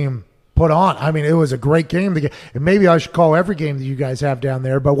the team put on. I mean, it was a great game. And maybe I should call every game that you guys have down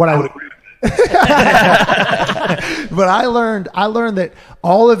there. But what I would agree. But I learned that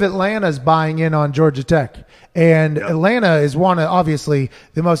all of Atlanta's buying in on Georgia Tech. And Atlanta is one of, obviously,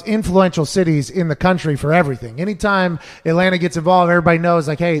 the most influential cities in the country for everything. Anytime Atlanta gets involved, everybody knows,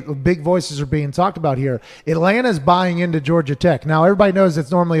 like, hey, big voices are being talked about here. Atlanta's buying into Georgia Tech. Now, everybody knows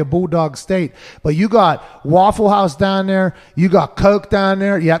it's normally a Bulldog state, but you got Waffle House down there. You got Coke down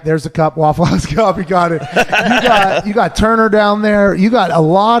there. Yep, there's the cup, Waffle House cup. You got it. You got Turner down there. You got a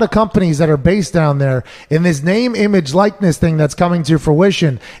lot of companies that are based down there. In this name, image, likeness thing that's coming to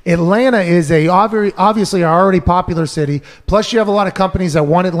fruition, Atlanta is obviously our already popular city. Plus, you have a lot of companies that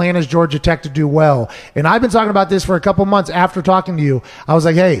want Atlanta's Georgia Tech to do well. And I've been talking about this for a couple months after talking to you. I was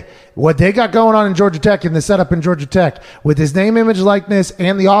like, hey, what they got going on in Georgia Tech and the setup in Georgia Tech with his name, image, likeness,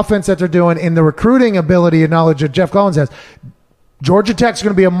 and the offense that they're doing and the recruiting ability and knowledge that Geoff Collins has, Georgia Tech's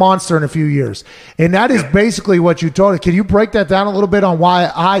going to be a monster in a few years. And that is basically what you told us. Can you break that down a little bit on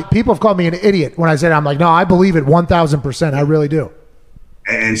why people have called me an idiot when I said, I'm like, no, I believe it 1,000%. I really do.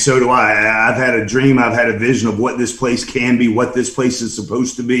 And so do I. I've had a dream. I've had a vision of what this place can be, what this place is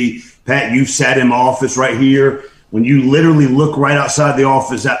supposed to be. Pat, you've sat in my office right here. When you literally look right outside the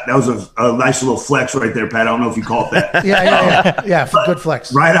office, that was a nice little flex right there, Pat. I don't know if you caught that. Yeah, good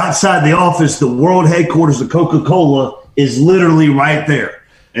flex. Right outside the office, the world headquarters of Coca-Cola is literally right there.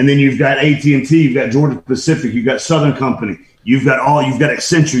 And then you've got AT&T, you've got Georgia Pacific, you've got Southern Company, you've got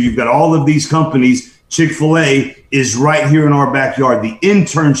Accenture, you've got all of these companies. Chick-fil-A is right here in our backyard. The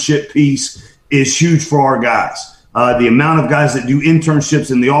internship piece is huge for our guys. The amount of guys that do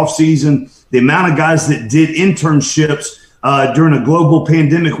internships in the off season, the amount of guys that did internships during a global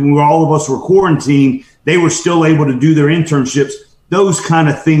pandemic when all of us were quarantined, they were still able to do their internships. Those kind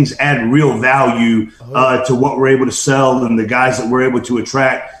of things add real value to what we're able to sell and the guys that we're able to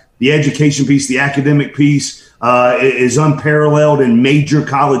attract. The education piece, the academic piece is unparalleled in major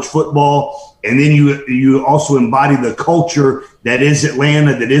college football. And then you also embody the culture that is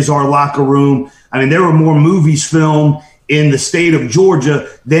Atlanta, that is our locker room. I mean, there were more movies filmed in the state of Georgia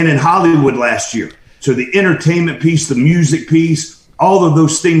than in Hollywood last year. So the entertainment piece, the music piece, all of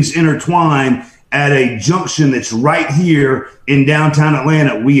those things intertwine at a junction that's right here in downtown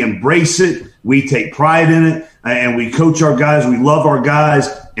Atlanta. We embrace it. We take pride in it. And we coach our guys. We love our guys.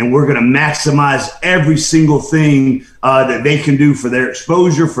 And we're going to maximize every single thing that they can do for their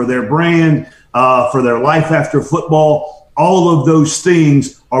exposure, for their brand, for their life after football. All of those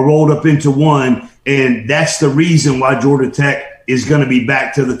things are rolled up into one. And that's the reason why Georgia Tech is going to be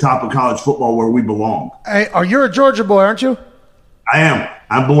back to the top of college football where we belong. Hey, you're a Georgia boy, aren't you? I am.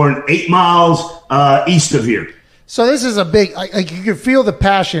 I'm born 8 miles east of here. So this is a big, you can feel the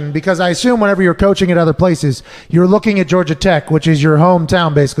passion because I assume whenever you're coaching at other places, you're looking at Georgia Tech, which is your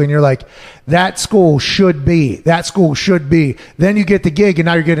hometown basically, and you're like, that school should be. Then you get the gig and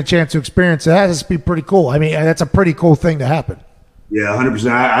now you're getting a chance to experience it. That has to be pretty cool. I mean, that's a pretty cool thing to happen. Yeah, 100%.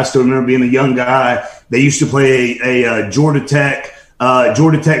 I still remember being a young guy. They used to play a Georgia Tech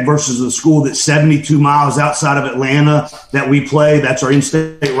versus a school that's 72 miles outside of Atlanta that we play. That's our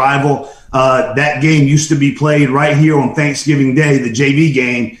in-state rival. That game used to be played right here on Thanksgiving Day, the JV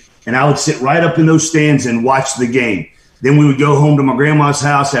game, and I would sit right up in those stands and watch the game. Then we would go home to my grandma's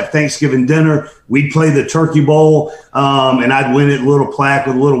house, have Thanksgiving dinner. We'd play the Turkey Bowl, and I'd win it, a little plaque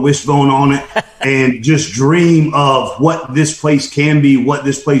with a little wishbone on it, and just dream of what this place can be, what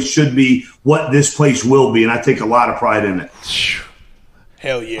this place should be, what this place will be, and I take a lot of pride in it.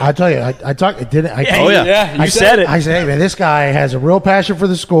 Hell yeah! I tell you, I said it. I say, hey man, this guy has a real passion for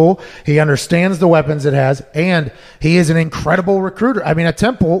the school. He understands the weapons it has, and he is an incredible recruiter. I mean, at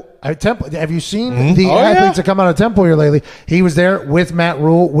Temple, have you seen the athletes that come out of Temple here lately? He was there with Matt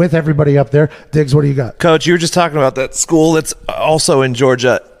Rule, with everybody up there. Diggs, what do you got? Coach, you were just talking about that school that's also in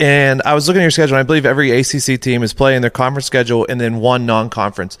Georgia, and I was looking at your schedule, and I believe every ACC team is playing their conference schedule and then one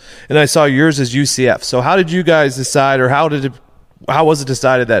non-conference. And I saw yours is UCF. So how did you guys decide, or how was it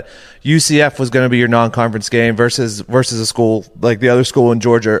decided that UCF was going to be your non-conference game versus a school like the other school in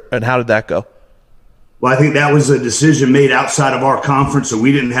Georgia, and how did that go? Well, I think that was a decision made outside of our conference, so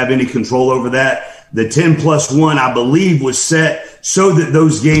we didn't have any control over that. The 10+1, I believe, was set so that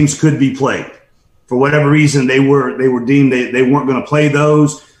those games could be played. For whatever reason, they were deemed they weren't going to play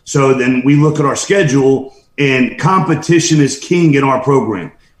those. So then we look at our schedule, and competition is king in our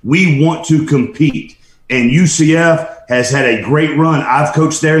program. We want to compete. And UCF has had a great run. I've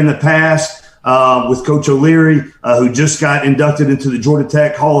coached there in the past with Coach O'Leary, who just got inducted into the Georgia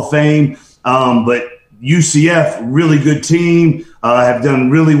Tech Hall of Fame. But UCF, really good team, have done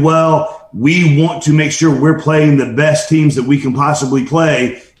really well. We want to make sure we're playing the best teams that we can possibly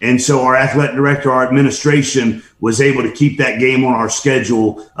play. And so our athletic director, our administration was able to keep that game on our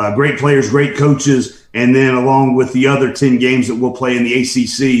schedule. Great players, great coaches, and then along with the other 10 games that we'll play in the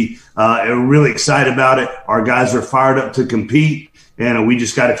ACC, we're really excited about it. Our guys are fired up to compete, and we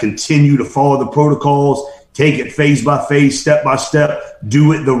just got to continue to follow the protocols, take it phase by phase, step by step,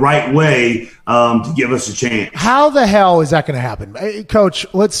 do it the right way to give us a chance. How the hell is that going to happen? Hey, Coach,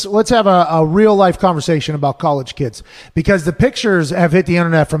 let's have a real-life conversation about college kids, because the pictures have hit the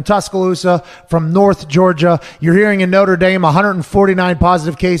internet from Tuscaloosa, from North Georgia. You're hearing in Notre Dame 149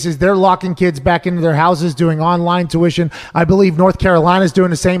 positive cases. They're locking kids back into their houses, doing online tuition. I believe North Carolina's doing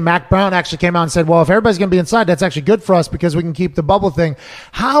the same. Mac Brown actually came out and said, well, if everybody's going to be inside, that's actually good for us because we can keep the bubble thing.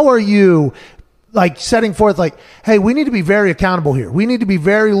 How are you setting forth hey, we need to be very accountable here. We need to be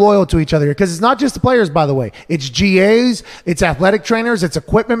very loyal to each other here, because it's not just the players, by the way. It's GAs, it's athletic trainers, it's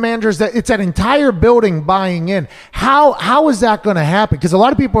equipment managers. It's that entire building buying in. How is that going to happen? Because a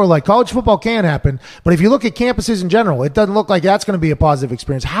lot of people are like, college football can happen, but if you look at campuses in general, it doesn't look like that's going to be a positive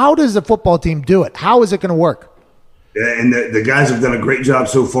experience. How does the football team do it? How is it going to work? And the guys have done a great job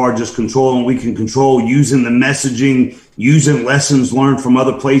so far just controlling what we can control, using the messaging, using lessons learned from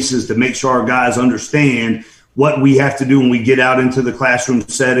other places to make sure our guys understand what we have to do when we get out into the classroom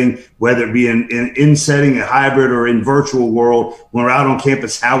setting, whether it be in setting, a hybrid, or in virtual world. When we're out on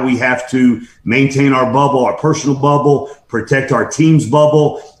campus, how we have to maintain our bubble, our personal bubble, protect our team's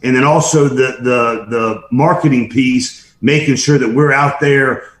bubble, and then also the marketing piece, making sure that we're out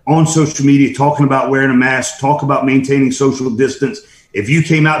there on social media, talking about wearing a mask, talk about maintaining social distance. If you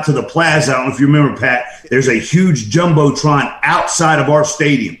came out to the plaza, I don't know if you remember, Pat, there's a huge jumbotron outside of our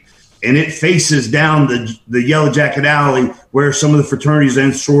stadium, and it faces down the Yellow Jacket Alley where some of the fraternities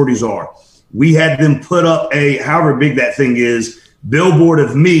and sororities are. We had them put up however big that thing is, billboard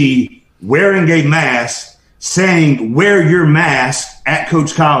of me wearing a mask saying, wear your mask at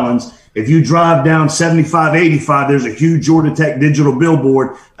Coach Collins. If you drive down 75, 85, there's a huge Georgia Tech digital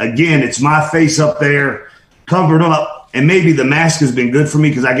billboard. Again, it's my face up there, covered up. And maybe the mask has been good for me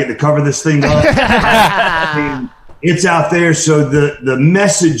because I get to cover this thing up. It's out there. So the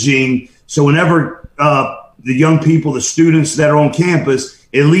messaging, so whenever the young people, the students that are on campus,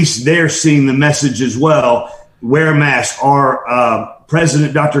 at least they're seeing the message as well. Wear a mask. Our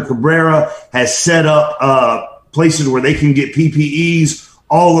president, Dr. Cabrera, has set up places where they can get PPEs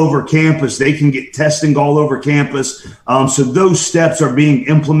all over campus. They can get testing all over campus. So those steps are being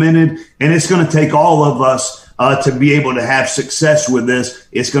implemented, and it's going to take all of us to be able to have success with this.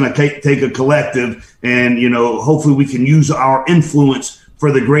 It's going to take a collective, and, hopefully we can use our influence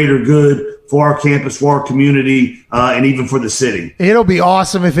for the greater good, for our campus, for our community, and even for the city. It'll be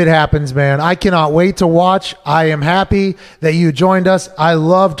awesome if it happens, man. I cannot wait to watch. I am happy that you joined us. I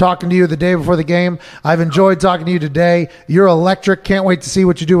love talking to you the day before the game. I've enjoyed talking to you today. You're electric. Can't wait to see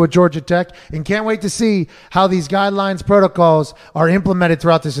what you do with Georgia Tech, and can't wait to see how these guidelines, protocols are implemented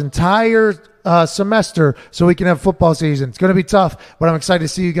throughout this entire semester so we can have football season. It's going to be tough, but I'm excited to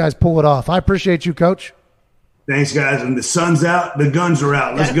see you guys pull it off. I appreciate you, Coach. Thanks, guys. And the sun's out, the guns are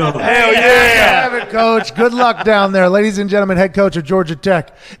out. Let's go. Hell yeah. Have it, Coach. Good luck down there. Ladies and gentlemen, head coach of Georgia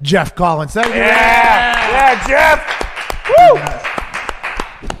Tech, Geoff Collins. Thank you. Yeah, Geoff.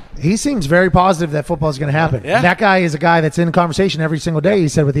 Woo! He seems very positive that football is going to happen. Yeah. That guy is a guy that's in conversation every single day, he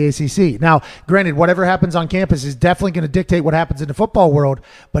said, with the ACC. Now, granted, whatever happens on campus is definitely going to dictate what happens in the football world,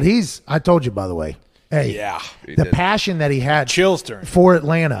 but I told you, by the way, the passion that he had for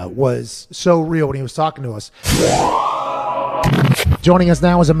Atlanta was so real when he was talking to us. Joining us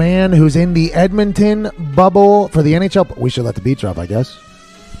now is a man who's in the Edmonton bubble for the NHL. We should let the beat drop, I guess.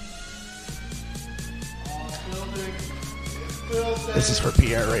 This is for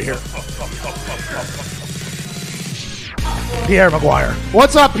Pierre right here. Pierre McGuire.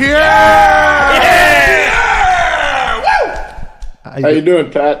 What's up, Pierre? Yeah! Woo! How you doing,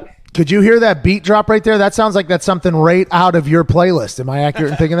 Pat? Could you hear that beat drop right there? That sounds like that's something right out of your playlist. Am I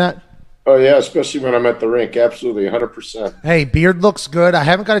accurate in thinking that? Oh, yeah, especially when I'm at the rink. Absolutely, 100%. Hey, beard looks good. I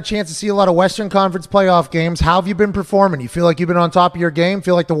haven't got a chance to see a lot of Western Conference playoff games. How have you been performing? You feel like you've been on top of your game?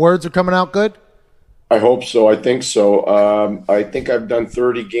 Feel like the words are coming out good? I hope so. I think so. I think I've done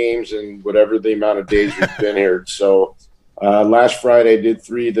 30 games in whatever the amount of days we've been here. So last Friday I did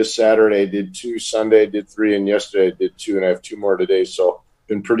 3. This Saturday I did 2. Sunday I did 3. And yesterday I did 2. And I have 2 more today. So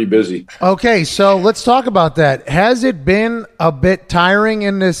been pretty busy. Okay, so let's talk about that. Has it been a bit tiring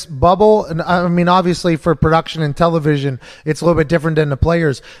in this bubble? And I mean, obviously for production and television, it's a little bit different than the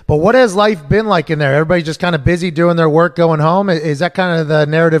players. But what has life been like in there? Everybody just kind of busy doing their work, going home? Is that kind of the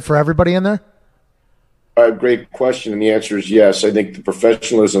narrative for everybody in there? Great question, and the answer is yes. I think the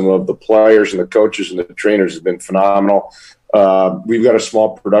professionalism of the players and the coaches and the trainers has been phenomenal. we've got a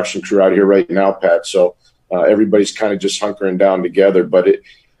small production crew out here right now, Pat. So everybody's kind of just hunkering down together. But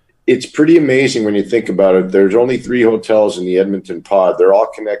it's pretty amazing when you think about it. There's only 3 hotels in the Edmonton pod. They're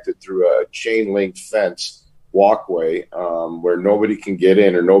all connected through a chain-link fence walkway where nobody can get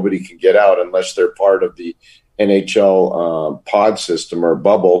in or nobody can get out unless they're part of the NHL pod system or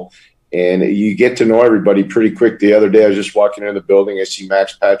bubble. And you get to know everybody pretty quick. The other day I was just walking into the building. I see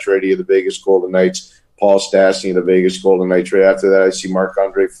Max Pacioretty of the Vegas Golden Knights, Paul Stastny of the Vegas Golden Knights. Right after that I see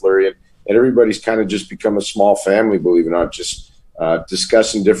Marc-Andre Fleury. And everybody's kind of just become a small family, believe it or not, just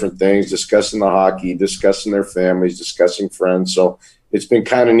discussing different things, discussing the hockey, discussing their families, discussing friends. So it's been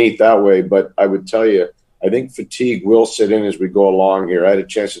kind of neat that way. But I would tell you, I think fatigue will sit in as we go along here. I had a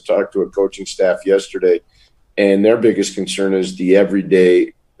chance to talk to a coaching staff yesterday, and their biggest concern is the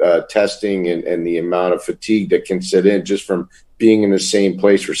everyday testing and the amount of fatigue that can sit in just from being in the same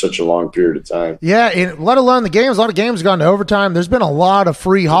place for such a long period of time. Yeah, and let alone the games. A lot of games have gone to overtime. There's been a lot of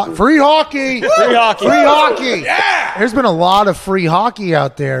free hockey. Free hockey. Yeah. There's been a lot of free hockey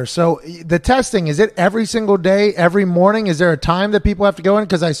out there. So the testing, is it every single day, every morning? Is there a time that people have to go in?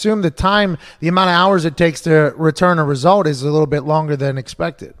 Because I assume the amount of hours it takes to return a result is a little bit longer than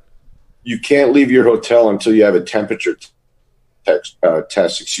expected. You can't leave your hotel until you have a temperature test.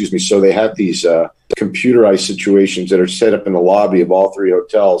 So they have these computerized situations that are set up in the lobby of all 3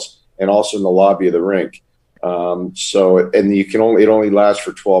 hotels and also in the lobby of the rink. It only lasts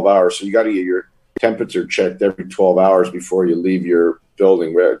for 12 hours. So you got to get your temperature checked every 12 hours before you leave your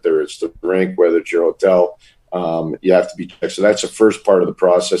building, whether it's the rink, whether it's your hotel. You have to be checked. So that's the first part of the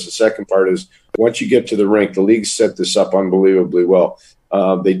process. The second part is once you get to the rink, the league set this up unbelievably well.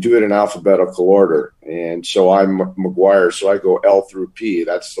 They do it in alphabetical order. And so I'm McGuire, so I go L through P.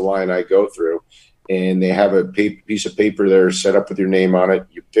 That's the line I go through. And they have a piece of paper there set up with your name on it.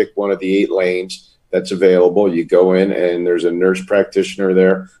 You pick one of the 8 lanes that's available. You go in, and there's a nurse practitioner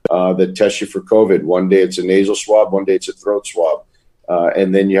there that tests you for COVID. One day it's a nasal swab, one day it's a throat swab.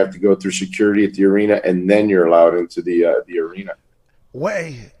 And then you have to go through security at the arena, and then you're allowed into the arena.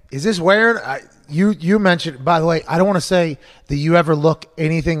 Wait, is this weird? You mentioned, by the way, I don't want to say that you ever look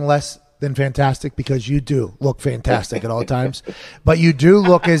anything less than fantastic, because you do look fantastic at all times, but you do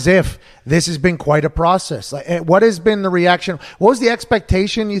look as if this has been quite a process. Like, what has been the reaction? What was the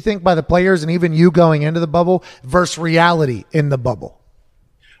expectation, you think, by the players and even you going into the bubble versus reality in the bubble?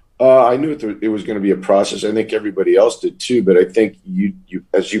 I knew it was going to be a process. I think everybody else did too, but I think you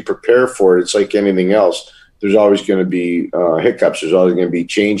as you prepare for it, it's like anything else. There's always going to be hiccups. There's always going to be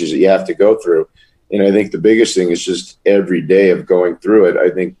changes that you have to go through. And I think the biggest thing is just every day of going through it.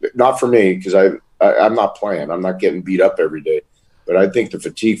 I think, not for me, because I'm not playing. I'm not getting beat up every day. But I think the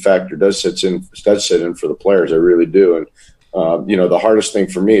fatigue factor does sit in for the players. I really do. And, the hardest thing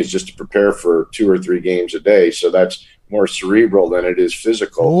for me is just to prepare for 2 or 3 games a day. So that's more cerebral than it is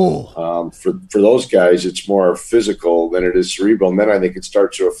physical. For those guys, it's more physical than it is cerebral. And then I think it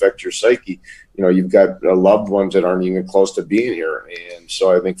starts to affect your psyche. You've got loved ones that aren't even close to being here. And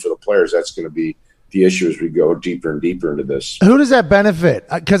so I think for the players, that's going to be the issue as we go deeper and deeper into this. Who does that benefit?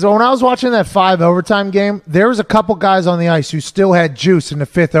 Because when I was watching that 5 overtime game, there was a couple guys on the ice who still had juice in the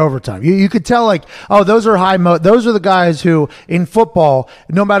 5th overtime. You could tell, those are those are the guys who, in football,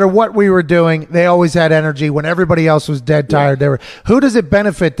 no matter what we were doing, they always had energy. When everybody else was dead tired, Who does it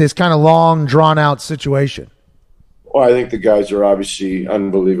benefit, this kind of long, drawn-out situation? Well, I think the guys are obviously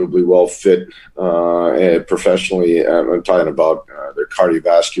unbelievably well fit professionally. I'm talking about their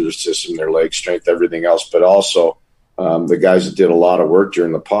cardiovascular system, their leg strength, everything else, but also the guys that did a lot of work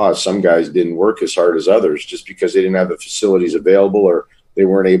during the pause. Some guys didn't work as hard as others just because they didn't have the facilities available or they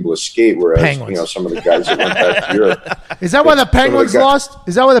weren't able to skate, whereas some of the guys that went back to Europe. Is that why the Penguins lost?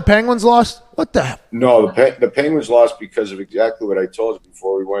 Is that why the Penguins lost? What the? No, the Penguins lost because of exactly what I told you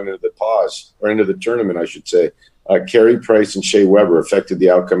before we went into the pause, or into the tournament, I should say. Carey Price and Shea Weber affected the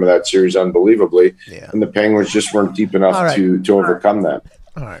outcome of that series unbelievably, and the Penguins just weren't deep enough to overcome that.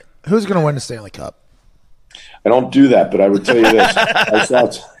 All right. Who's going to win the Stanley Cup? I don't do that, but I would tell you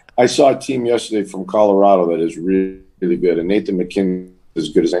this. I saw a team yesterday from Colorado that is really, really good, and Nathan McKinnon is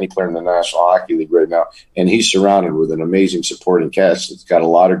as good as any player in the National Hockey League right now, and he's surrounded with an amazing supporting cast. It's got a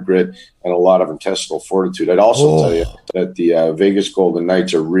lot of grit and a lot of intestinal fortitude. I'd also tell you that the Vegas Golden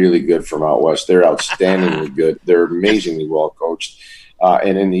Knights are really good from out west. They're outstandingly good. They're amazingly well coached.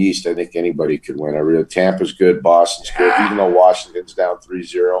 And in the East, I think anybody could win. Tampa's good. Boston's good. Even though Washington's down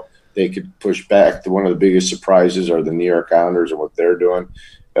 3-0, they could push back. One of the biggest surprises are the New York Islanders and what they're doing.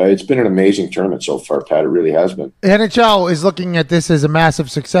 It's been an amazing tournament so far, Pat. It really has been. The NHL is looking at this as a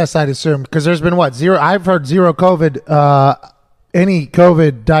massive success, I'd assume, because there's been zero. I've heard zero COVID any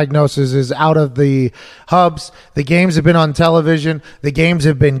COVID diagnosis is out of the hubs. The games have been on television. The games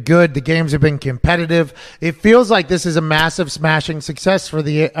have been good. The games have been competitive. It feels like this is a massive smashing success for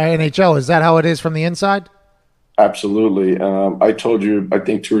the NHL. Is that how it is from the inside? Absolutely. I told you, I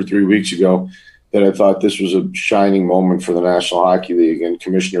think 2 or 3 weeks ago, that I thought this was a shining moment for the National Hockey League and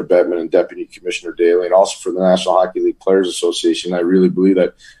Commissioner Bettman and Deputy Commissioner Daly, and also for the National Hockey League Players Association. I really believe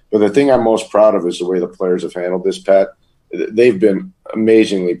that. But the thing I'm most proud of is the way the players have handled this, Pat. They've been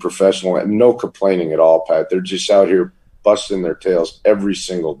amazingly professional and no complaining at all, Pat. They're just out here busting their tails every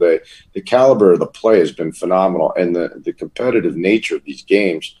single day. The caliber of the play has been phenomenal, and the competitive nature of these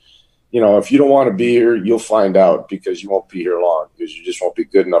games. If you don't want to be here, you'll find out, because you won't be here long, because you just won't be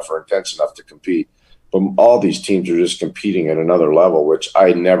good enough or intense enough to compete. But all these teams are just competing at another level, which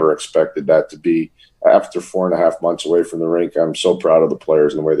I never expected that to be. After 4.5 months away from the rink, I'm so proud of the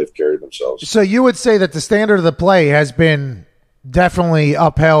players and the way they've carried themselves. So you would say that the standard of the play has been definitely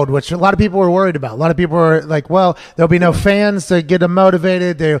upheld, which a lot of people were worried about. A lot of people were like, well, there'll be no fans to get them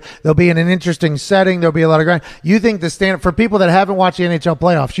motivated. They'll be in an interesting setting. There'll be a lot of grind. You think the standard, for people that haven't watched the NHL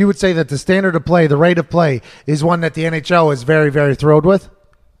playoffs, you would say that the standard of play, the rate of play, is one that the NHL is very, very thrilled with?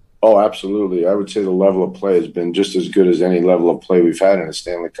 Oh, absolutely. I would say the level of play has been just as good as any level of play we've had in a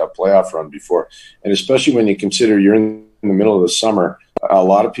Stanley Cup playoff run before. And especially when you consider you're in the middle of the summer, a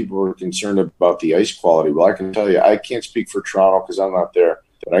lot of people were concerned about the ice quality. Well, I can tell you, I can't speak for Toronto because I'm not there,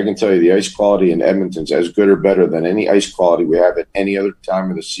 but I can tell you the ice quality in Edmonton's as good or better than any ice quality we have at any other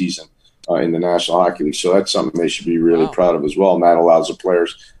time of the season in the National Hockey League. So that's something they should be really proud of as well, and that allows the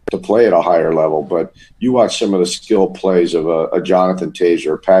players to play at a higher level. But you watch some of the skill plays of a Jonathan Toews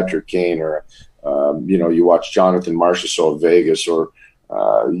or Patrick Kane, or you watch Jonathan Marchessault of Vegas, or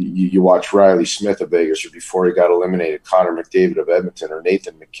you watch Riley Smith of Vegas, or before he got eliminated, Connor McDavid of Edmonton, or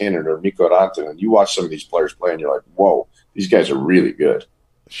Nathan McKinnon, or Mikko Rantanen. You watch some of these players play, and you're like, whoa, these guys are really good.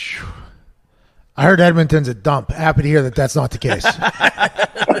 I heard Edmonton's a dump. Happy to hear that that's not the case.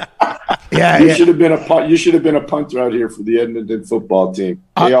 You should have been a punt. You should have been a punter out here for the Edmonton football team.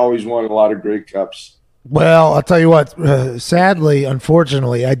 They always won a lot of great cups. Well, I'll tell you what. Sadly,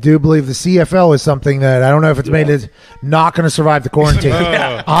 unfortunately, I do believe the CFL is something that I don't know if it's made it not going to survive the quarantine.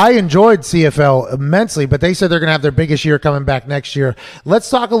 I enjoyed CFL immensely, but they said they're going to have their biggest year coming back next year. Let's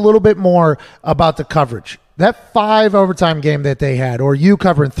talk a little bit more about the coverage. That 5 overtime game that they had, or you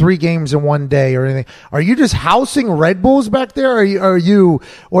covering 3 games in one day or anything, are you just housing Red Bulls back there?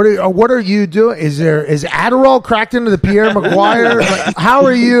 What are you doing? Is Adderall cracked into the Pierre McGuire? Like, how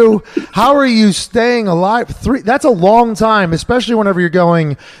are you staying alive? 3, that's a long time, especially whenever you're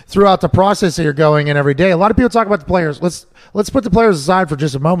going throughout the process that you're going in every day. A lot of people talk about the players. Let's put the players aside for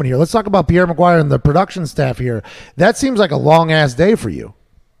just a moment here. Let's talk about Pierre McGuire and the production staff here. That seems like a long ass day for you.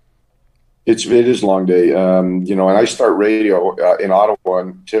 It is a long day, and I start radio in Ottawa,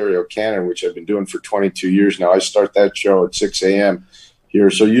 Ontario, Canada, which I've been doing for 22 years now. I start that show at 6 a.m. here.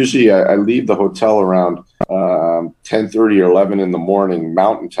 So usually I leave the hotel around 10:30 or 11 in the morning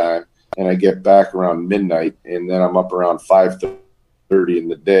Mountain Time, and I get back around midnight, and then I'm up around 5:30 in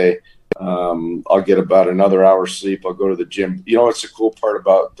the day. I'll get about another hour's sleep. I'll go to the gym. What's the cool part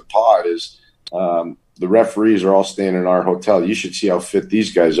about the pod is the referees are all staying in our hotel. You should see how fit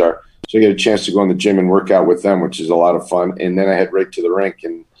these guys are. So I get a chance to go in the gym and work out with them, which is a lot of fun. And then I head right to the rink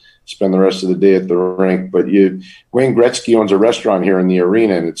and spend the rest of the day at the rink. But Wayne Gretzky owns a restaurant here in the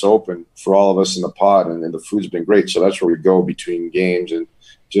arena, and it's open for all of us in the pod, and the food's been great. So that's where we go between games and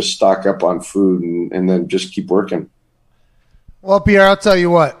just stock up on food and then just keep working. Well, Pierre, I'll tell you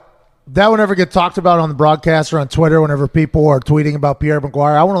what. That will never get talked about on the broadcast or on Twitter whenever people are tweeting about Pierre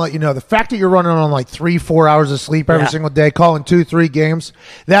McGuire. I want to let you know the fact that you're running on like 3-4 hours of sleep every single day, calling 2-3 games.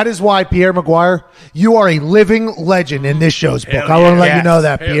 That is why, Pierre McGuire, you are a living legend in this show's book. I want to let you know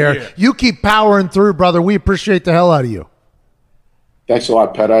that, Pierre. Yeah. You keep powering through, brother. We appreciate the hell out of you. Thanks a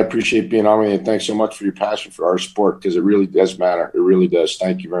lot, Pat. I appreciate being on with you, and thanks so much for your passion for our sport, because it really does matter. It really does.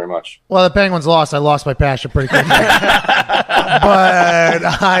 Thank you very much. Well, the Penguins lost. I lost my passion pretty quickly. But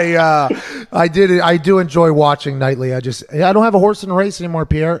I do enjoy watching nightly. I don't have a horse in the race anymore,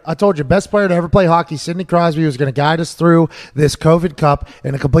 Pierre. I told you, best player to ever play hockey, Sidney Crosby, was going to guide us through this COVID Cup,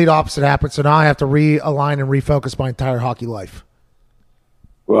 and the complete opposite happened. So now I have to realign and refocus my entire hockey life.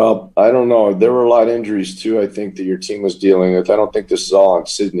 Well, I don't know. There were a lot of injuries, too, I think, that your team was dealing with. I don't think this is all on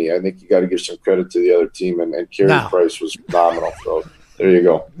Sydney. I think you got to give some credit to the other team, and Carey Price was phenomenal. So there you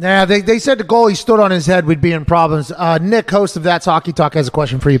go. Yeah, they said the goalie stood on his head, we'd be in problems. Nick, host of That's Hockey Talk, has a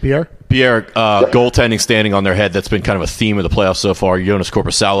question for you, Pierre. Pierre, goaltending standing on their head, that's been kind of a theme of the playoffs so far. Jonas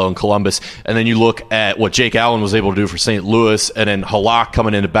Korpisalo in Columbus. And then you look at what Jake Allen was able to do for St. Louis, and then Halak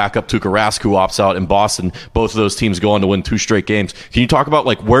coming in to back up Tuukka Rask, who opts out in Boston. Both of those teams go on to win 2 straight games. Can you talk about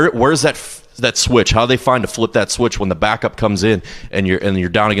where's that switch? How do they find to flip that switch when the backup comes in and you're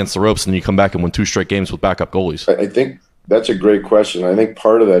down against the ropes, and then you come back and win 2 straight games with backup goalies? I think that's a great question. I think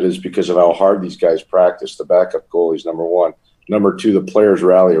part of that is because of how hard these guys practice. The backup goalies, number one. Number two, the players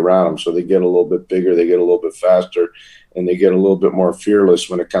rally around them, so they get a little bit bigger, they get a little bit faster, and they get a little bit more fearless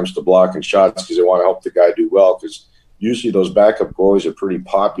when it comes to blocking shots because they want to help the guy do well. Because usually those backup goalies are pretty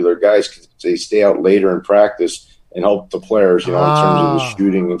popular guys because they stay out later in practice and help the players, in terms of the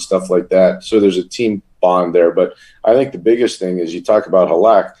shooting and stuff like that. So there's a team bond there. But I think the biggest thing is you talk about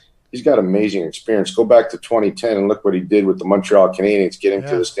Halak. He's got amazing experience. Go back to 2010 and look what he did with the Montreal Canadiens, getting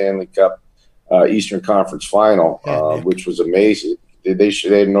to the Stanley Cup Eastern Conference Final, which was amazing. They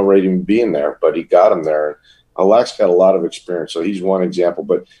had no right even being there, but he got him there. Halak's got a lot of experience, so he's one example.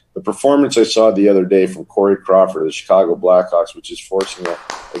 But the performance I saw the other day from Corey Crawford of the Chicago Blackhawks, which is forcing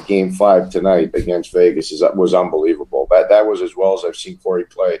a Game 5 tonight against Vegas, was unbelievable. That was as well as I've seen Corey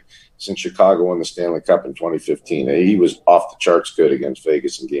play since Chicago won the Stanley Cup in 2015. He was off the charts good against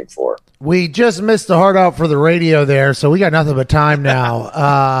Vegas in Game 4. We just missed the heart out for the radio there, so we got nothing but time now.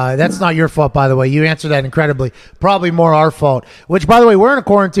 That's not your fault, by the way. You answered that incredibly. Probably more our fault. Which, by the way, we're in a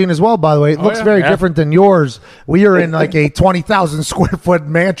quarantine as well, by the way. It looks very different than yours. We are in like a 20,000 square foot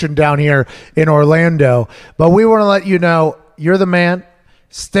mansion down here in Orlando. But we want to let you know you're the man.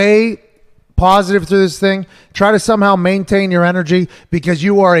 Stay positive through this thing. Try to somehow maintain your energy because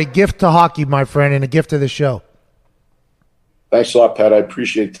you are a gift to hockey, my friend, and a gift to the show. Thanks a lot, Pat. I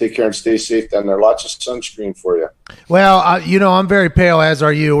appreciate it. Take care and stay safe down there. Lots of sunscreen for you. Well, I'm very pale, as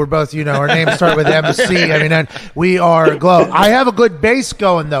are you. We're both, our names start with MC. I mean, and we are glow. I have a good base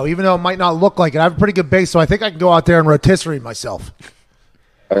going, though, even though it might not look like it. I have a pretty good base, so I think I can go out there and rotisserie myself.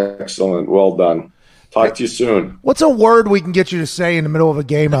 Excellent. Well done. Talk to you soon. What's a word we can get you to say in the middle of a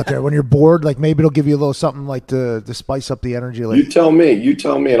game out there when you're bored? Like maybe it'll give you a little something like to spice up the energy. You tell me,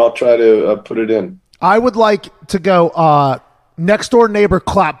 and I'll try to put it in. I would like to go next door neighbor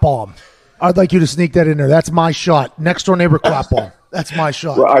clap bomb. I'd like you to sneak that in there. That's my shot. Next door neighbor clap bomb. That's my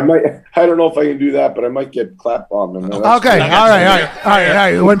shot. Well, I don't know if I can do that, but I might get clap bomb in there. Okay. All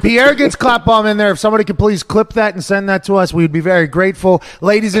right. When Pierre gets clap bomb in there, if somebody could please clip that and send that to us, we'd be very grateful.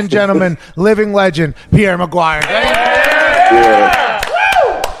 Ladies and gentlemen, living legend, Pierre McGuire. Yeah.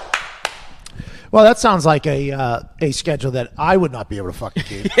 Well, that sounds like a schedule that I would not be able to fucking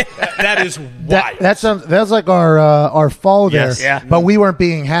keep. That is wild. That's like our fall there. Yes. Yeah. But we weren't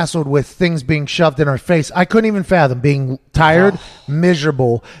being hassled with things being shoved in our face. I couldn't even fathom being tired,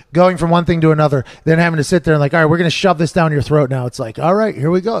 miserable, going from one thing to another, then having to sit there and like, all right, we're going to shove this down your throat now. It's like, all right,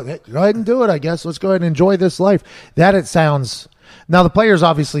 here we go. Go ahead and do it, I guess. Let's go ahead and enjoy this life. That it sounds... Now, the players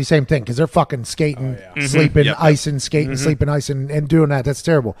obviously same thing because they're fucking skating, sleeping, icing, skating, sleeping, icing, and doing that. That's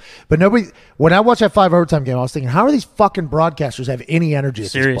terrible. But nobody, when I watched that 5 overtime game, I was thinking, how are these fucking broadcasters have any energy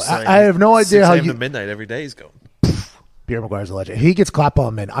at this point? I have no idea how to midnight every day is going. Pierre McGuire's a legend. He gets clap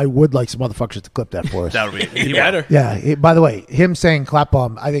bomb in. I would like some motherfuckers to clip that for us. That would be better. Yeah. By the way, him saying clap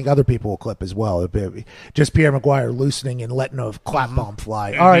bomb, I think other people will clip as well. Just Pierre McGuire loosening and letting a clap bomb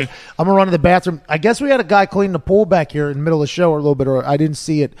fly. All right, I'm gonna run to the bathroom. I guess we had a guy cleaning the pool back here in the middle of the show, or a little bit, or I didn't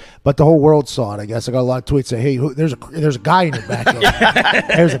see it, but the whole world saw it. I guess I got a lot of tweets saying, "Hey, there's a guy in the back here.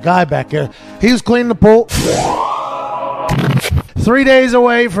 There's a guy back here. He was cleaning the pool." 3 days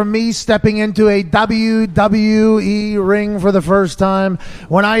away from me stepping into a WWE ring for the first time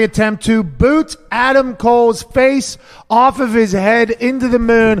when I attempt to boot Adam Cole's face off of his head into the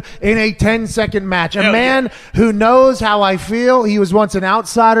moon in a 10-second match. A man who knows how I feel. He was once an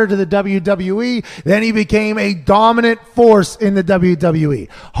outsider to the WWE. Then he became a dominant force in the WWE.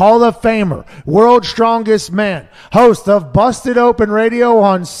 Hall of Famer, world's strongest man, host of Busted Open Radio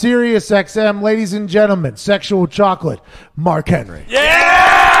on Sirius XM. Ladies and gentlemen, Sexual Chocolate, Mark Henry.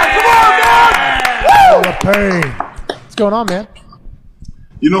 Yeah! Come on, man! Pain. What's going on, man?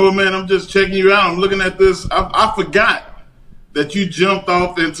 You know what, man? I'm just checking you out. I'm looking at this. I forgot that you jumped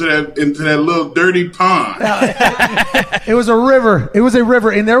off into that little dirty pond. It was a river. It was a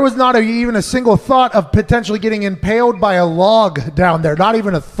river, and there was not even a single thought of potentially getting impaled by a log down there. Not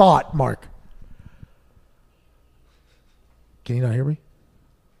even a thought, Mark. Can you not hear me?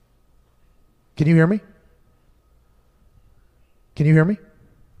 Can you hear me? Can you hear me?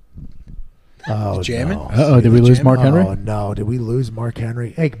 Oh, jamming? no. Uh-oh, did we lose Mark Henry? Oh, no. Did we lose Mark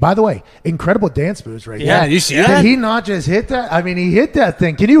Henry? Hey, by the way, incredible dance moves right now. Yeah, you see that? Did he not just hit that? I mean, he hit that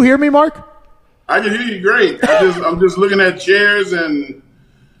thing. Can you hear me, Mark? I can hear you great. I'm just looking at chairs and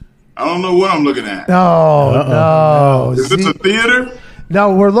I don't know what I'm looking at. No. Is this a theater?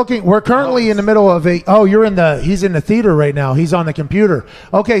 No, we're currently in the middle of he's in the theater right now. He's on the computer.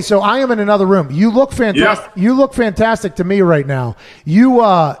 Okay, so I am in another room. You look fantastic. Yeah. You look fantastic to me right now.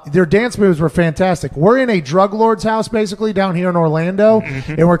 Their dance moves were fantastic. We're in a drug lord's house basically down here in Orlando,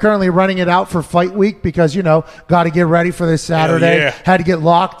 and we're currently running it out for fight week because, got to get ready for this Saturday. Yeah. Had to get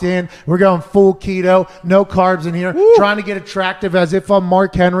locked in. We're going full keto, no carbs in here, trying to get attractive as if I'm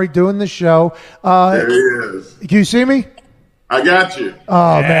Mark Henry doing the show. There he is. Can you see me? I got you.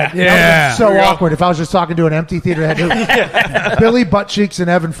 Oh, man. Yeah. That was so awkward if I was just talking to an empty theater. Had Billy Buttcheeks and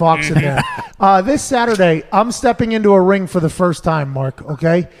Evan Fox in there. This Saturday, I'm stepping into a ring for the first time, Mark,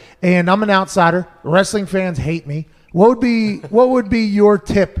 okay? And I'm an outsider. Wrestling fans hate me. What would be your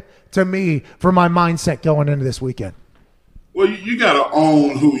tip to me for my mindset going into this weekend? Well, you got to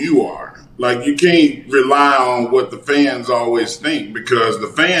own who you are. Like, you can't rely on what the fans always think because the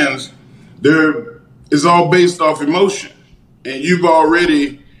fans, it's all based off emotion. And you've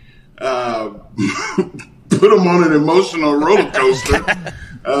already put them on an emotional roller coaster.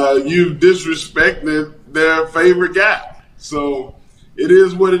 You've disrespected their favorite guy. So it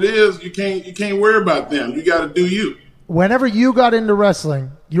is what it is. You can't worry about them. You got to do you. Whenever you got into wrestling,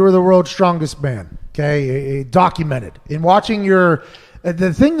 you were the world's strongest man. Okay, documented. In watching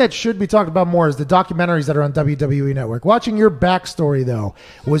the thing that should be talked about more is the documentaries that are on WWE Network. Watching your backstory, though,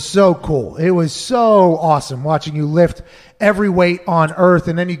 was so cool. It was so awesome watching you lift every weight on earth,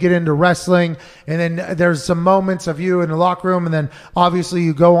 and then you get into wrestling, and then there's some moments of you in the locker room, and then obviously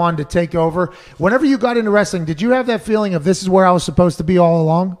you go on to take over. Whenever you got into wrestling, did you have that feeling of this is where I was supposed to be all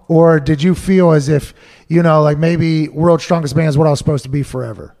along? Or did you feel as if, like maybe World's Strongest Man is what I was supposed to be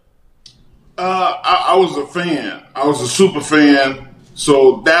forever? I was a fan. I was a super fan.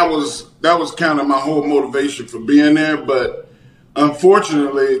 So that was kind of my whole motivation for being there. But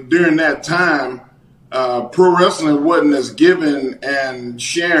unfortunately, during that time, pro wrestling wasn't as giving and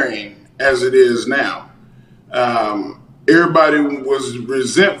sharing as it is now. Everybody was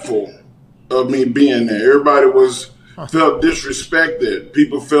resentful of me being there. Everybody felt disrespected.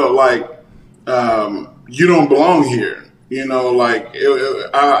 People felt like you don't belong here.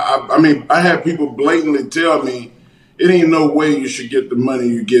 I had people blatantly tell me, it ain't no way you should get the money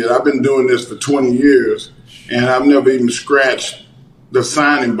you get. I've been doing this for 20 years, and I've never even scratched the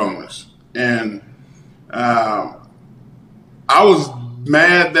signing bonus. And I was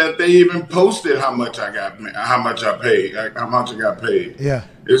mad that they even posted how much I got paid. Yeah,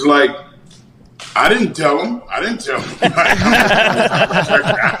 it's like I didn't tell them. How much I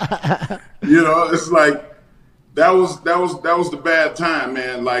got. It's like. That was the bad time,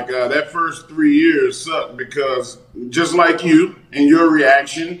 man. Like that first 3 years sucked because just like you and your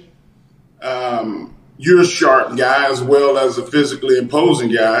reaction, you're a sharp guy as well as a physically imposing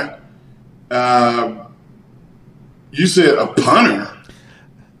guy. You said a punter.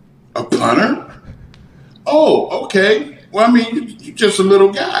 A punter? Oh, okay. Well, I mean, you're just a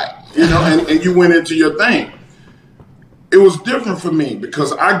little guy, and you went into your thing. It was different for me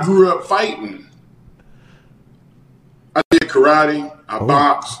because I grew up fighting. I did karate. I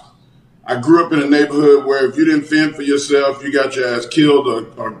boxed. I grew up in a neighborhood where if you didn't fend for yourself, you got your ass killed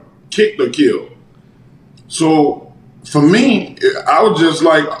or kicked or killed. So for me, I was just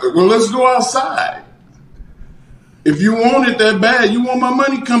like, well, let's go outside. If you want it that bad, you want my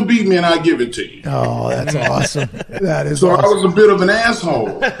money, come beat me and I'll give it to you. Oh, that's awesome. That is so awesome. I was a bit of an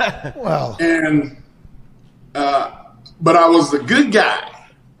asshole. Well, and but I was a good guy.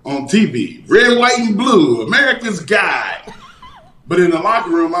 On TV, red, white, and blue, America's guy. But in the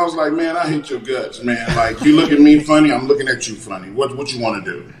locker room, I was like, man, I hate your guts, man. Like, you look at me funny, I'm looking at you funny. What you want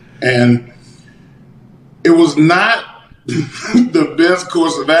to do? And it was not the best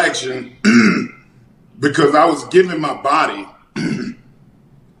course of action because I was giving my body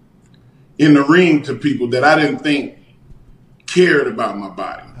in the ring to people that I didn't think cared about my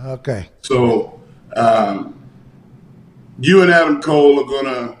body. Okay. So, you and Adam Cole are going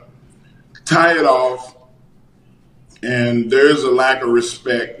to tie it off, and there's a lack of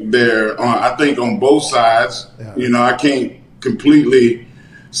respect there, I think, on both sides. Yeah. I can't completely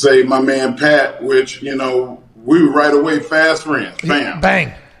say my man Pat, which, we were right away fast friends. Bam.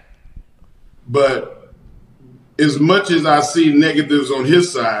 Bang. But as much as I see negatives on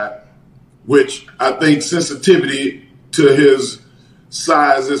his side, which I think sensitivity to his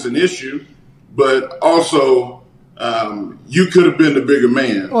size is an issue, but also you could have been the bigger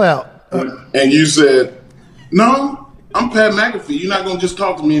man. Well, and you said, no, I'm Pat McAfee. You're not going to just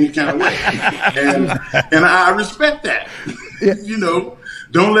talk to me any kind of way. and I respect that. Yeah.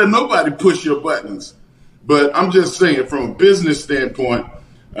 Don't let nobody push your buttons. But I'm just saying, from a business standpoint,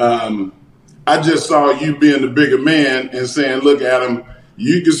 I just saw you being the bigger man and saying, look, Adam,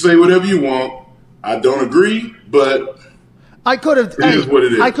 you can say whatever you want. I don't agree, but I could have. It is what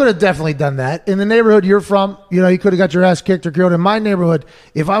it is. I could have definitely done that in the neighborhood you're from. You could have got your ass kicked or killed. In my neighborhood,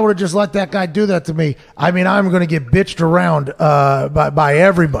 if I would have just let that guy do that to me, I'm going to get bitched around by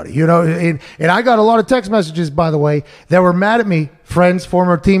everybody. And I got a lot of text messages, by the way, that were mad at me. Friends,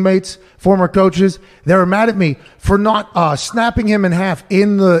 former teammates, former coaches, they were mad at me for not snapping him in half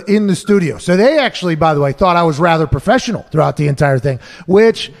in the studio. So they actually, by the way, thought I was rather professional throughout the entire thing,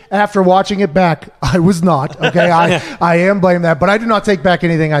 which after watching it back, I was not. Okay, I am blaming that, but I do not take back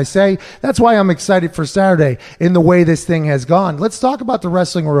anything I say. That's why I'm excited for Saturday in the way this thing has gone. Let's talk about the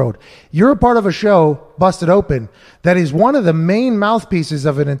wrestling road. You're a part of a show, Busted Open, that is one of the main mouthpieces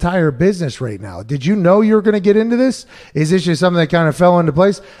of an entire business right now. Did you know you were going to get into this? Is this just something that kind of fell into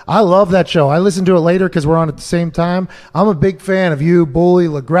place? I love that show. I listened to it later because we're on at the same time. I'm a big fan of you, Bully,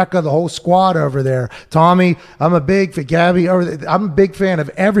 LaGreca, the whole squad over there. Tommy, I'm a big fan. Gabby, I'm a big fan of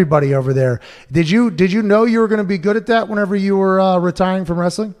everybody over there. Did you know you were going to be good at that whenever you were retiring from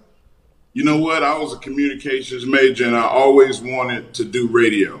wrestling? You know what? I was a communications major, and I always wanted to do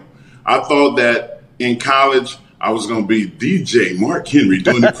radio. I thought that in college I was going to be DJ Mark Henry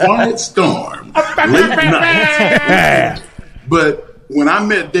doing the Quiet Storm late night. But when I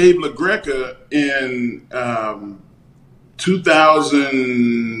met Dave LaGreca in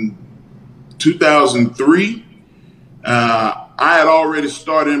 2003, I had already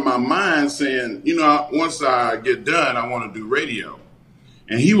started in my mind saying, once I get done, I want to do radio.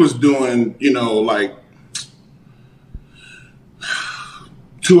 And he was doing, like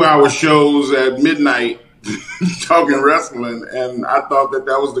 2-hour shows at midnight talking wrestling. And I thought that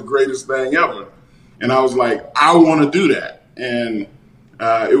was the greatest thing ever. And I was like, I want to do that. And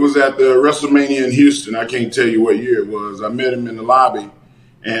it was at the WrestleMania in Houston. I can't tell you what year it was. I met him in the lobby.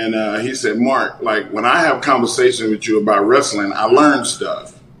 And he said, Mark, like when I have conversations with you about wrestling, I learn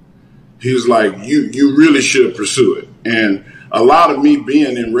stuff. He was like, you really should pursue it. And a lot of me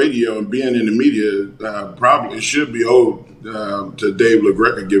being in radio and being in the media probably should be owed to Dave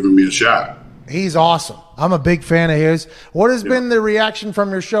LaGreca giving me a shot. He's awesome. I'm a big fan of his. What has been the reaction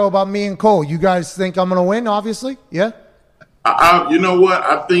from your show about me and Cole? You guys think I'm going to win, obviously? Yeah? You know what?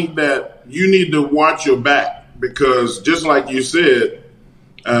 I think that you need to watch your back because just like you said,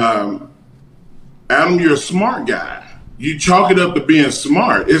 Adam, you're a smart guy. You chalk it up to being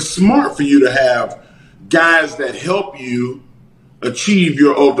smart. It's smart for you to have guys that help you achieve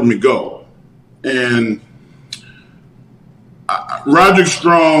your ultimate goal. And Roderick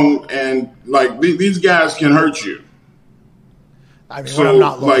Strong and like these guys can hurt you. I mean, so I'm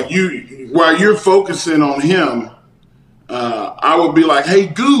not like while you're focusing on him, I would be like, hey,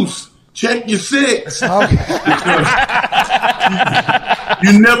 Goose, check your six. Okay.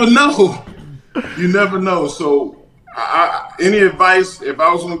 You never know. You never know. So any advice, if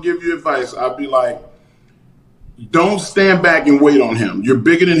I was going to give you advice, I'd be like, don't stand back and wait on him. You're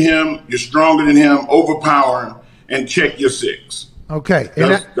bigger than him. You're stronger than him. Overpower him and check your six. Okay.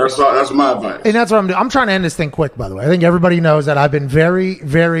 That's my advice. And that's what I'm doing. I'm trying to end this thing quick, by the way. I think everybody knows that I've been very,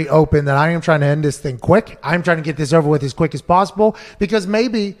 very open that I am trying to end this thing quick. I'm trying to get this over with as quick as possible because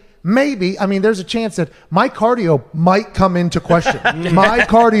maybe, I mean, there's a chance that my cardio might come into question. My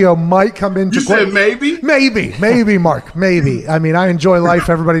cardio might come into question. You said maybe? Maybe, Mark. Maybe. I mean, I enjoy life.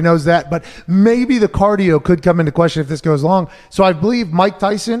 Everybody knows that. But maybe the cardio could come into question if this goes long. So I believe Mike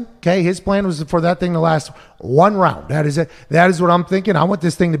Tyson, okay, his plan was for that thing to last one round. That is it. That is what I'm thinking. I want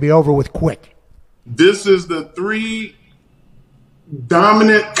this thing to be over with quick. This is the 3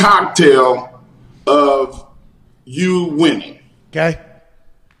 dominant cocktail of you winning. Okay.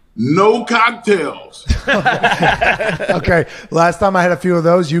 No cocktails. Okay. Last time I had a few of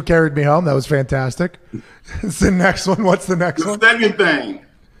those, you carried me home. That was fantastic. It's the next one. What's the next one? The second thing,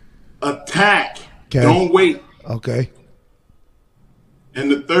 attack. Okay. Don't wait. Okay. And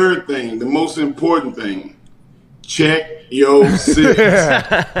the third thing, the most important thing, check your six.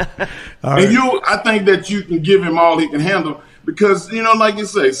 Right. And I think that you can give him all he can handle because, like you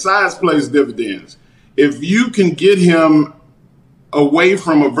say, size plays dividends. If you can get him away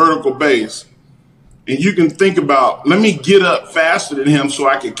from a vertical base and you can think about, let me get up faster than him so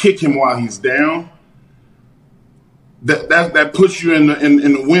I can kick him while he's down, that puts you in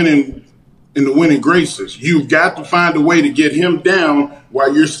the winning in the winning graces. You've got to find a way to get him down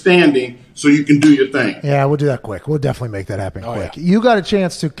while you're standing so you can do your thing. Yeah, we'll do that quick. We'll definitely make that happen quick. Yeah. You got a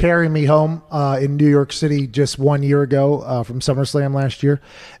chance to carry me home in New York City just 1 year ago from SummerSlam last year.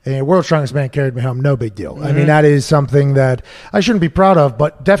 And World's Strongest Man carried me home. No big deal. I mean, that is something that I shouldn't be proud of,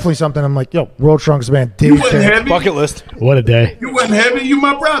 but definitely something I'm like, yo, World's Strongest Man did. You wasn't heavy. Bucket list. What a day. You wasn't heavy. You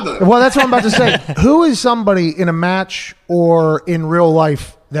my brother. Well, that's what I'm about to say. Who is somebody in a match or in real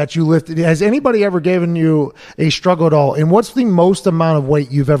life that you lifted? Has anybody ever given you a struggle at all? And what's the most amount of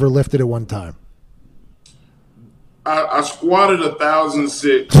weight you've ever lifted at one time? I squatted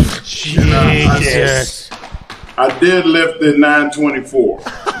 1,006. I did lift at 924.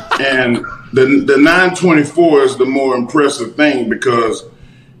 And the 924 is the more impressive thing, because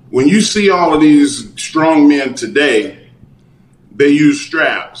when you see all of these strong men today, they use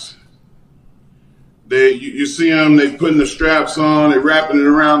straps. You see them, they're putting the straps on, they're wrapping it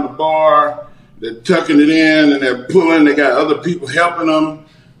around the bar, they're tucking it in, and they're pulling. They got other people helping them,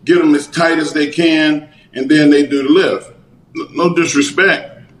 get them as tight as they can, and then they do the lift. No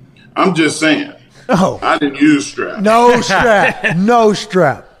disrespect. I'm just saying. Oh. I didn't use straps. No strap. No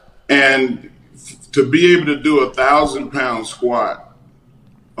strap. And to be able to do 1,000-pound squat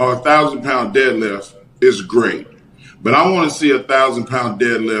or 1,000-pound deadlift is great. But I want to see 1,000-pound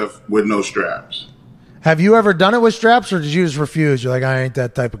deadlift with no straps. Have you ever done it with straps, or did you just refuse? You're like, I ain't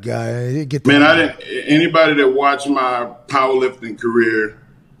that type of guy. Man, I didn't. Anybody that watched my powerlifting career,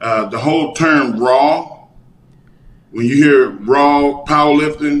 the whole term raw, when you hear raw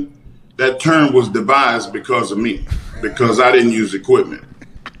powerlifting, that term was devised because of me, because I didn't use equipment.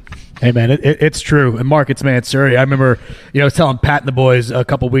 Hey, man, it's true. And Mark, it's Mansuri. I remember, I was telling Pat and the boys a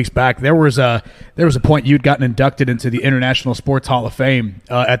couple weeks back, there was a point you'd gotten inducted into the International Sports Hall of Fame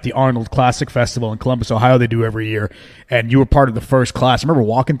at the Arnold Classic Festival in Columbus, Ohio. They do every year. And you were part of the first class. I remember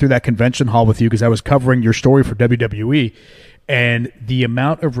walking through that convention hall with you because I was covering your story for WWE. And the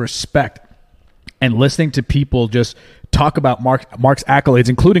amount of respect and listening to people just talk about Mark's accolades,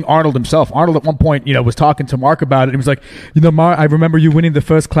 including Arnold himself. Arnold at one point, was talking to Mark about it. He was like, Mark, I remember you winning the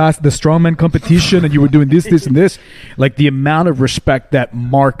first class, the strongman competition, and you were doing this, and this. Like the amount of respect that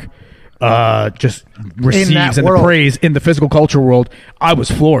Mark just receives and the praise in the physical culture world, I was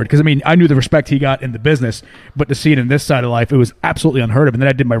floored. Because, I knew the respect he got in the business, but to see it in this side of life, it was absolutely unheard of. And then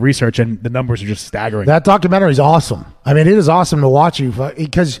I did my research, and the numbers are just staggering. That documentary is awesome. It is awesome to watch you,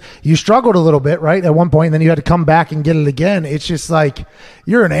 because you struggled a little bit, right, at one point, and then you had to come back and get it again. It's just like,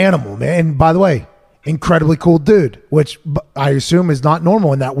 you're an animal, man. And by the way, incredibly cool dude, which I assume is not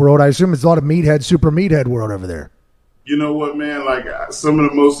normal in that world. I assume it's a lot of meathead, super meathead world over there. You know what, man? Like, some of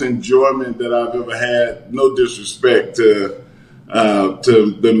the most enjoyment that I've ever had, no disrespect to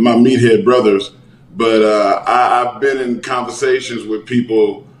my meathead brothers, but I've been in conversations with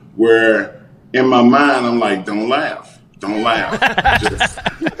people where in my mind I'm like, don't laugh.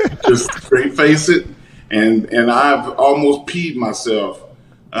 just straight face it. And I've almost peed myself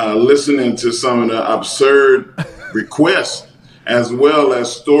listening to some of the absurd requests as well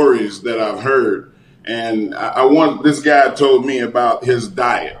as stories that I've heard. And this guy told me about his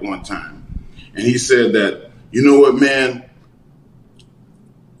diet one time. And he said that, you know what, man,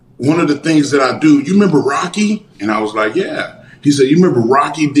 one of the things that I do, you remember Rocky? And I was like, yeah. He said, you remember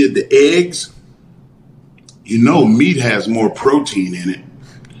Rocky did the eggs? Meat has more protein in it.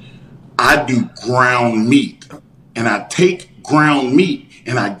 I do ground meat. And I take ground meat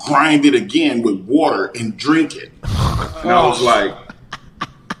and I grind it again with water and drink it. And I was like,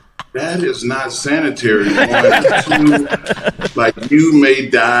 that is not sanitary. Like, you may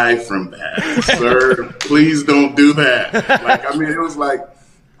die from that, sir. Please don't do that. It was like,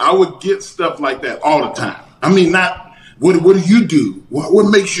 I would get stuff like that all the time. Not, what do you do?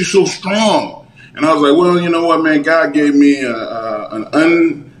 What makes you so strong? And I was like, well, you know what, man? God gave me an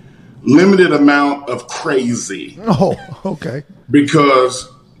unlimited amount of crazy. Oh, okay. Because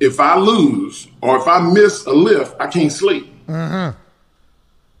if I lose or if I miss a lift, I can't sleep. Mm-hmm.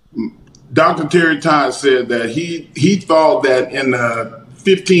 Dr. Terry Todd said that he thought that in the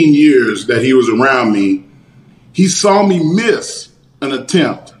 15 years that he was around me, he saw me miss an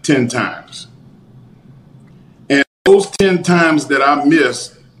attempt 10 times. And those 10 times that I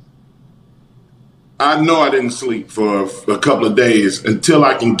missed, I know I didn't sleep for a couple of days until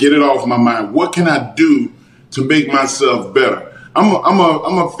I can get it off my mind. What can I do to make myself better? I'm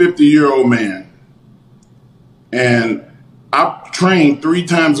a 50-year-old man, and I train 3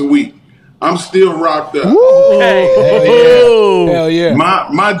 times a week. I'm still rocked up. Hey. Hell yeah.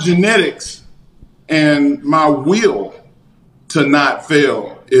 My genetics and my will to not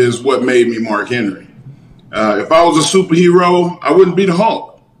fail is what made me Mark Henry. If I was a superhero, I wouldn't be the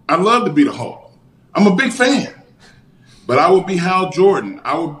Hulk. I'd love to be the Hulk. I'm a big fan. But I would be Hal Jordan.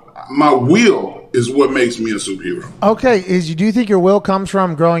 My will is what makes me a superhero. Okay, do you think your will comes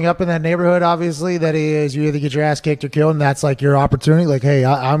from growing up in that neighborhood, obviously, that is you either get your ass kicked or killed, and that's like your opportunity? Like, hey,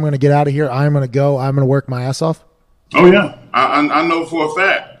 I'm going to get out of here. I'm going to go. I'm going to work my ass off? Oh, yeah. I know for a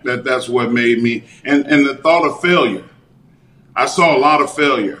fact that that's what made me. And the thought of failure. I saw a lot of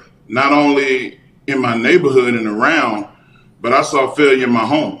failure, not only in my neighborhood and around, but I saw failure in my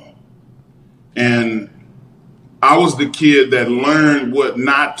home. And I was the kid that learned what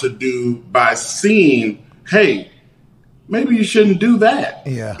not to do by seeing, hey, maybe you shouldn't do that.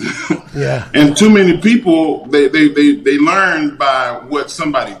 Yeah. Yeah. And too many people, they learn by what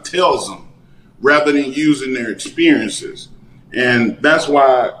somebody tells them rather than using their experiences. And that's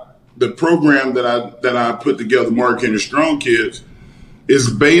why the program that I put together, Mark Henry Strong Kids, is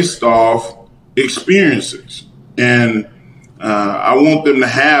based off experiences. And I want them to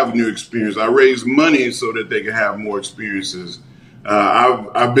have new experience. I raise money so that they can have more experiences.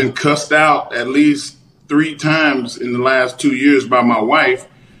 I've been cussed out at least 3 times in the last 2 years by my wife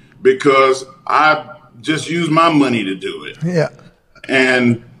because I just use my money to do it. Yeah.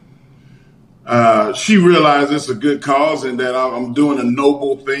 And she realized it's a good cause and that I'm doing a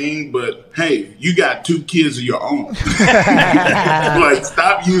noble thing. But, hey, you got 2 kids of your own. Like,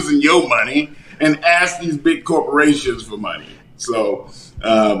 stop using your money and ask these big corporations for money. So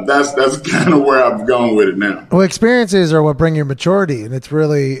that's kind of where I've gone with it now. Well, experiences are what bring your maturity, and it's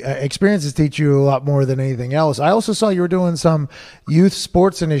really experiences teach you a lot more than anything else. I also saw you were doing some youth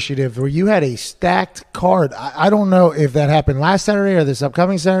sports initiative where you had a stacked card. I don't know if that happened last Saturday or this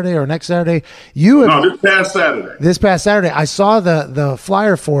upcoming Saturday or next Saturday. This past Saturday. This past Saturday. I saw the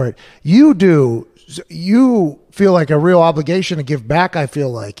flyer for it. You feel like a real obligation to give back, I feel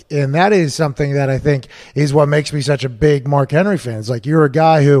like. And that is something that I think is what makes me such a big Mark Henry fan. It's like you're a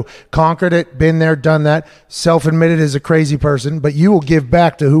guy who conquered it, been there, done that, self-admitted as a crazy person, but you will give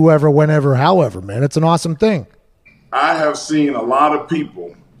back to whoever, whenever, however, man. It's an awesome thing. I have seen a lot of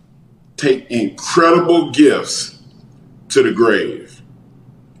people take incredible gifts to the grave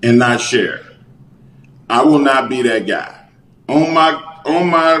and not share. I will not be that guy. On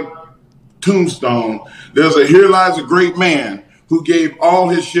my tombstone, there's a "Here lies a great man who gave all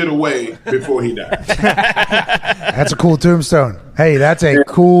his shit away before he died." That's a cool tombstone. Hey, that's a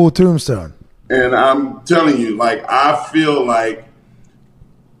cool tombstone. And I'm telling you, like, I feel like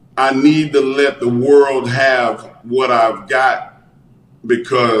I need to let the world have what I've got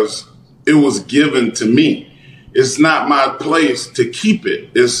because it was given to me. It's not my place to keep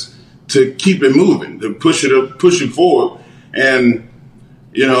it. It's to keep it moving, to push it forward. And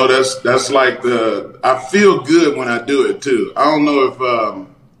you know, that's like I feel good when I do it too. I don't know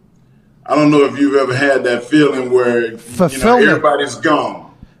if you've ever had that feeling where everybody's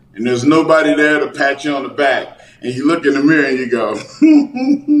gone and there's nobody there to pat you on the back, and you look in the mirror and you go,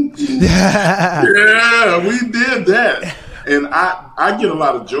 "Yeah, we did that," and I get a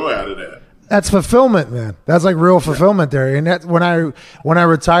lot of joy out of that. That's fulfillment, man. That's like real fulfillment there. And that's when I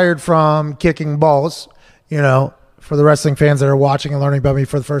retired from kicking balls, you know. For the wrestling fans that are watching and learning about me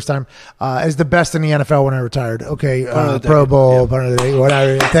for the first time, is the best in the NFL when I retired. Okay, Pro Bowl,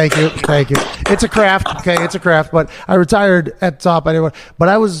 whatever. Thank you. It's a craft. Okay, it's a craft. But I retired at the top. But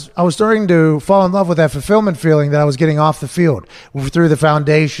I was starting to fall in love with that fulfillment feeling that I was getting off the field through the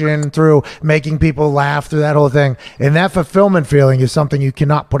foundation, through making people laugh, through that whole thing. And that fulfillment feeling is something you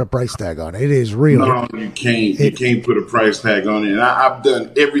cannot put a price tag on. It is real. No, you can't. You can't put a price tag on it. And I've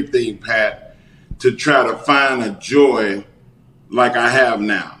done everything, Pat, to try to find a joy like I have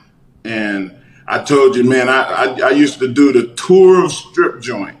now. And I told you, man, I used to do the tour of strip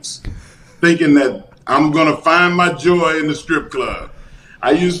joints thinking that I'm going to find my joy in the strip club.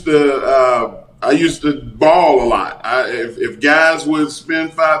 I used to ball a lot. If guys would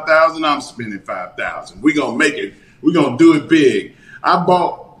spend $5,000, I'm spending $5,000. We're going to make it. We're going to do it big. I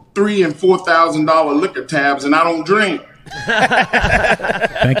bought $3,000 and $4,000 liquor tabs, and I don't drink.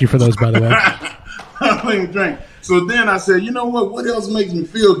 Thank you for those, by the way. I don't even drink. So then I said, you know what? What else makes me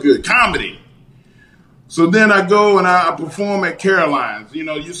feel good? Comedy. So then I go and I perform at Caroline's. You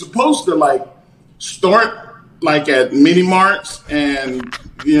know, you're supposed to like start like at mini marts and,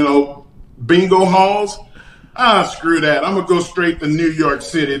 you know, bingo halls. Screw that. I'm going to go straight to New York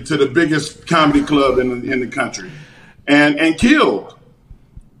City to the biggest comedy club in the country and killed.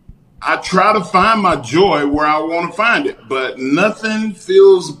 I try to find my joy where I want to find it, but nothing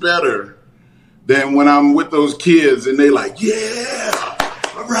feels better than when I'm with those kids and they like, yeah,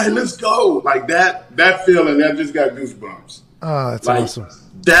 all right, let's go. Like that feeling, that just got goosebumps. Oh, that's like, awesome.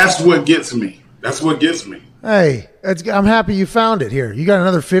 That's what gets me. That's what gets me. Hey, I'm happy you found it here. You got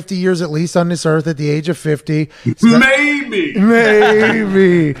another 50 years at least on this earth at the age of 50. Maybe.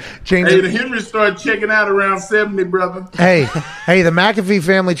 Change Hey, the Henry started checking out around 70, brother. Hey, the McAfee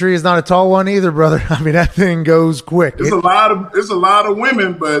family tree is not a tall one either, brother. I mean, that thing goes quick. It's a lot of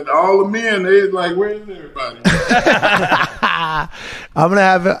women, but all the men, they like, where's everybody? I'm gonna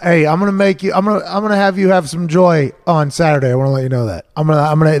have you have some joy on Saturday. I want to let you know that.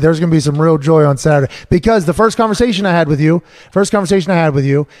 There's gonna be some real joy on Saturday because the first conversation I had with you,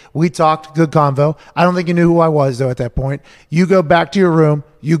 we talked, good convo. I don't think you knew who I was though at that point. You go back to your room,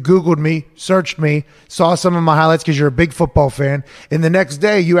 you Googled me, searched me, saw some of my highlights because you're a big football fan. And the next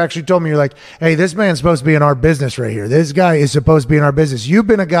day you actually told me, you're like, hey, this man's supposed to be in our business right here. This guy is supposed to be in our business. You've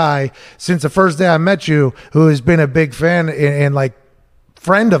been a guy since the first day I met you who has been a big fan and like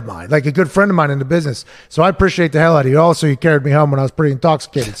friend of mine, like a good friend of mine in the business. So I appreciate the hell out of you. Also, you carried me home when I was pretty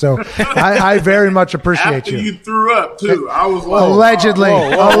intoxicated. So I very much appreciate After you threw up too. I was like, allegedly.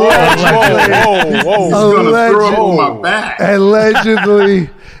 He's gonna throw up on my back.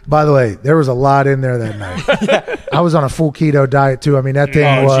 Allegedly. By the way, there was a lot in there that night. I was on a full keto diet too. I mean, that thing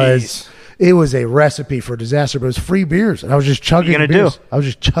it was a recipe for disaster, but it was free beers. And I was just chugging beers. I was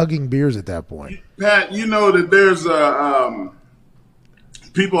just chugging beers at that point. Pat, you know that there's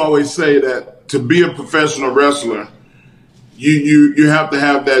people always say that to be a professional wrestler, you have to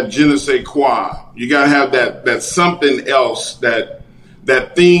have that je ne sais quoi. You got to have that something else, that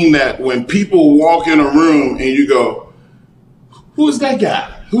thing that when people walk in a room and you go, who's that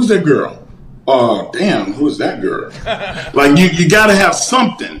guy? Who's that girl? Oh, damn, who's that girl? Like you got to have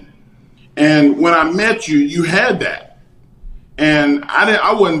something. And when I met you, you had that. And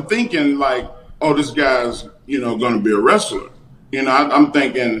I wasn't thinking like, oh, this guy's, going to be a wrestler. I'm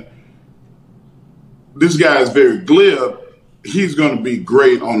thinking this guy is very glib. He's going to be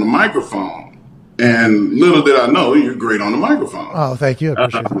great on the microphone. And little did I know, you're great on the microphone. Oh, thank you. I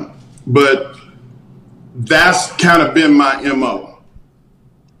appreciate it. But that's kind of been my MO.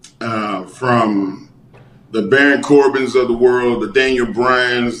 From the Baron Corbins of the world, the Daniel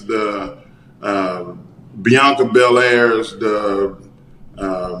Bryans, the Bianca Belairs, the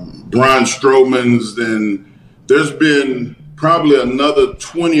Braun Strowmans, and there's been probably another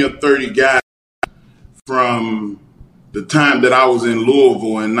 20 or 30 guys from the time that I was in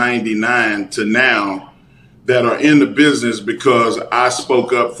Louisville in 99 to now that are in the business because I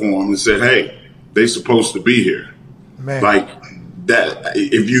spoke up for them and said, hey, they supposed to be here. Man. Like that,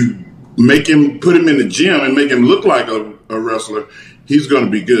 if you put him in the gym and make him look like a wrestler, he's going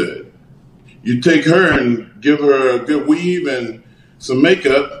to be good. You take her and give her a good weave and some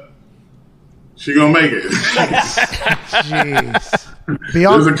makeup, she gonna make it. Jeez.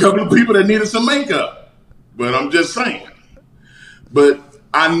 There's a couple of people that needed some makeup, but I'm just saying. But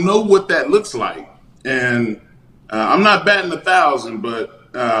I know what that looks like, and I'm not batting 1,000,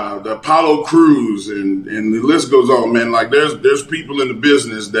 but the Apollo Crews and the list goes on, man. Like there's people in the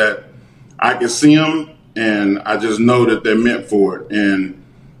business that I can see them, and I just know that they're meant for it. And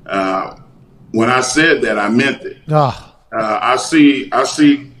when I said that, I meant it. I see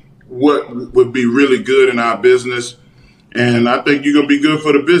what would be really good in our business, and I think you're going to be good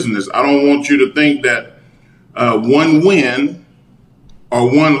for the business. I don't want you to think that one win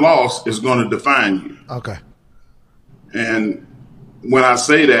or one loss is going to define you. Okay. And when I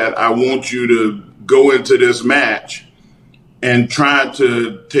say that, I want you to go into this match and try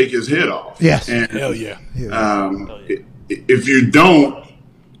to take his head off. Yes. And, Hell yeah. If you don't,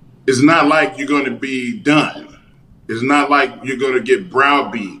 it's not like you're going to be done. It's not like you're going to get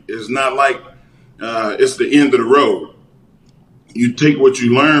browbeat. It's not like it's the end of the road. You take what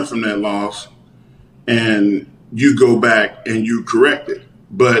you learn from that loss and you go back and you correct it.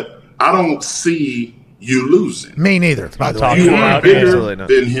 But I don't see you losing. Me neither, by the way. You are bigger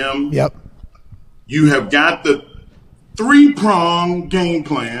than him. Yep. You have got the 3-prong game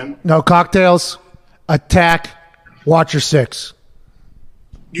plan. No cocktails, attack, watch your 6.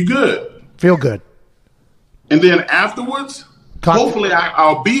 You good. Feel good. And then afterwards, hopefully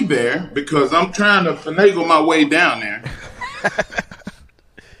I'll be there because I'm trying to finagle my way down there.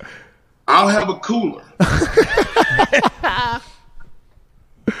 I'll have a cooler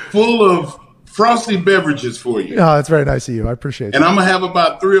full of frosty beverages for you. Oh, that's very nice of you. I appreciate it. And I'm going to have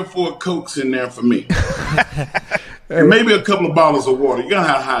about 3 or 4 Cokes in there for me. And maybe a couple of bottles of water. You got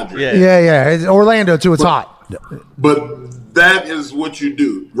to have hydrate. Yeah. It's Orlando, too. It's hot. But that is what you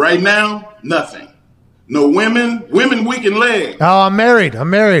do. Right now, nothing. No women weak in legs. Oh, I'm married.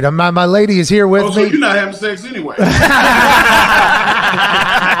 My lady is here with me. So you're not having sex anyway.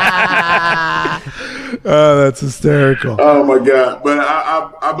 Oh, that's hysterical. Oh, my God. But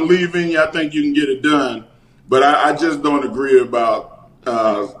I believe in you. I think you can get it done. but I just don't agree about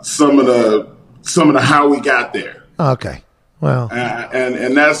some of the how we got there. Okay, well,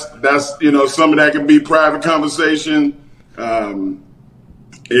 and that's some of that can be private conversation, or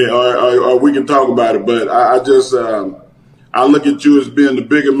we can talk about it. But I look at you as being the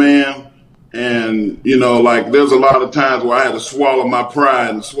bigger man. And, there's a lot of times where I had to swallow my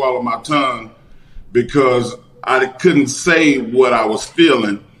pride and swallow my tongue because I couldn't say what I was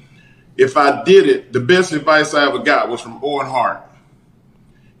feeling. If I did it, the best advice I ever got was from Owen Hart.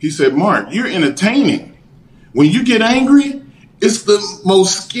 He said, Mark, you're entertaining. When you get angry, it's the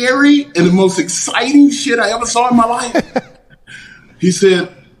most scary and the most exciting shit I ever saw in my life. He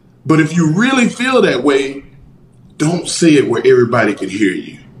said, but if you really feel that way, don't say it where everybody can hear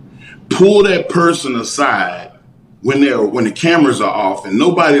you. Pull that person aside when the cameras are off and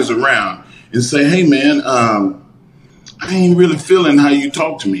nobody's around and say, hey, man, I ain't really feeling how you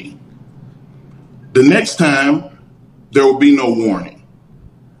talk to me. The next time, there will be no warning.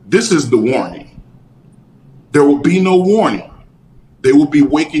 This is the warning. There will be no warning. They will be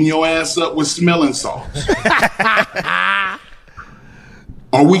waking your ass up with smelling salts.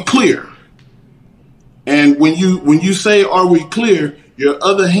 Are we clear? And when you say, are we clear, your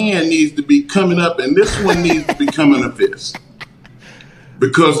other hand needs to be coming up, and this one needs to be coming a fist.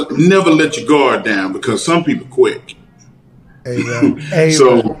 Because never let your guard down, because some people quick. Amen.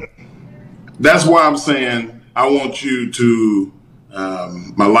 So that's why I'm saying I want you to.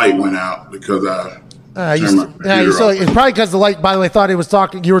 My light went out because it's probably because the light. By the way, thought he was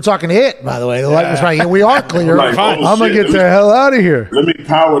talking. You were talking to it. By the way, the light was right. We are clear. Like, I'm gonna get the hell out of here. Let me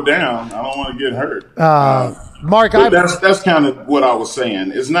power down. I don't want to get hurt. Mark, that's kind of what I was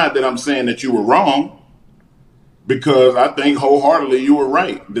saying. It's not that I'm saying that you were wrong, because I think wholeheartedly you were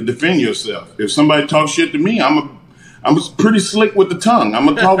right to defend yourself. If somebody talks shit to me, I'm pretty slick with the tongue. I'm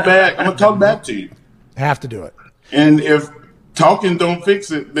gonna talk back. I'm gonna talk back to you. Have to do it. And if talking don't fix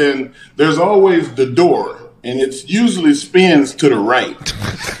it, then there's always the door, and it usually spins to the right,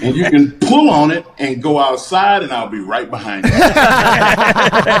 and you can pull on it and go outside, and I'll be right behind you.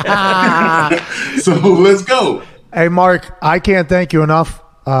 So let's go. Hey, Mark, I can't thank you enough.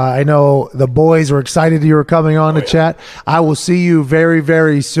 I know the boys were excited you were coming on to chat. I will see you very,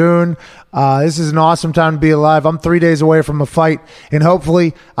 very soon. This is an awesome time to be alive. I'm 3 days away from a fight, and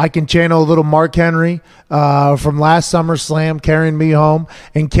hopefully I can channel a little Mark Henry from last SummerSlam carrying me home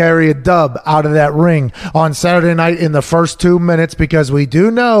and carry a dub out of that ring on Saturday night in the first 2 minutes, because we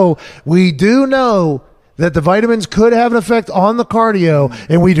do know that the vitamins could have an effect on the cardio,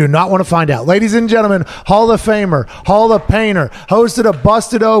 and we do not want to find out. Ladies and gentlemen, Hall of Famer, Hall of Painter, hosted a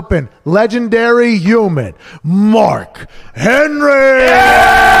Busted Open, legendary human, Mark Henry.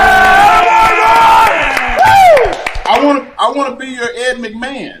 I want to be your Ed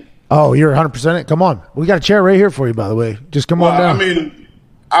McMahon. Oh, you're 100% it. Come on. We got a chair right here for you, by the way. Just come on down. I mean,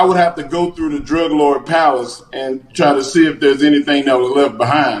 I would have to go through the drug lord palace and try to see if there's anything that was left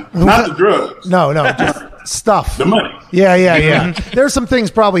behind. Not the drugs. No, just stuff. The money. Yeah. There's some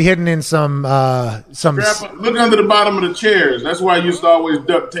things probably hidden in some. Look under the bottom of the chairs. That's why I used to always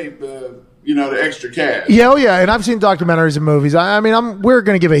duct tape the extra cash. Yeah, and I've seen documentaries and movies. We're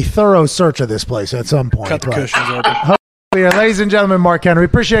going to give a thorough search of this place at some point. Cut the cushions open. Ladies and gentlemen, Mark Henry.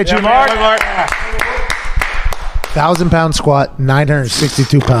 Appreciate you, Mark. 1,000-pound squat,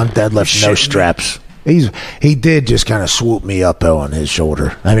 962-pound deadlift, no straps. He did just kind of swoop me up though on his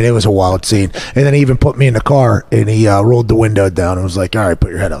shoulder. I mean, it was a wild scene. And then he even put me in the car, and he rolled the window down and was like, all right, put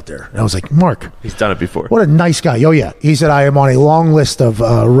your head out there. And I was like, Mark. He's done it before. What a nice guy. Oh, yeah. He said, I am on a long list of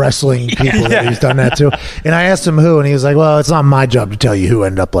wrestling people that he's done that to. And I asked him who, and he was like, well, it's not my job to tell you who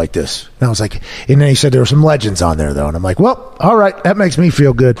ended up like this. And I was like, and then he said there were some legends on there, though. And I'm like, well, all right. That makes me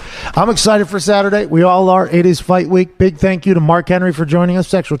feel good. I'm excited for Saturday. We all are. It is fight week. Big thank you to Mark Henry for joining us.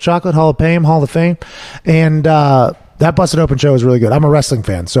 Sexual Chocolate, Hall of Fame. And that Busted Open show is really good. I'm a wrestling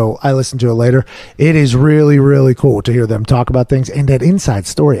fan, so I listen to it later. It is really, really cool to hear them talk about things and that inside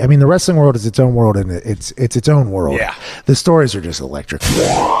story. I mean, the wrestling world is its own world, and it's its own world. Yeah. The stories are just electric.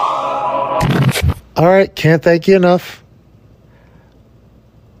 All right, can't thank you enough.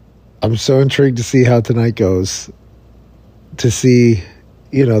 I'm so intrigued to see how tonight goes, to see,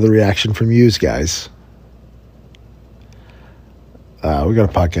 the reaction from you guys. We got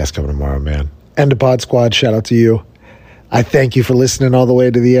a podcast coming tomorrow, man. End of Pod Squad, shout out to you. I thank you for listening all the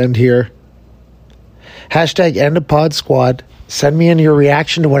way to the end here. Hashtag End of Pod Squad. Send me in your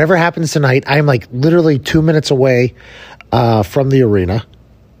reaction to whatever happens tonight. I'm like literally 2 minutes away from the arena.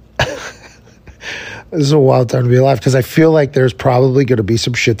 This is a wild time to be alive, because I feel like there's probably going to be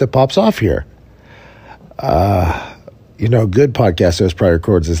some shit that pops off here. good podcast host probably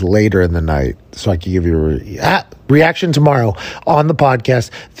records this later in the night so I can give you a reaction tomorrow on the podcast.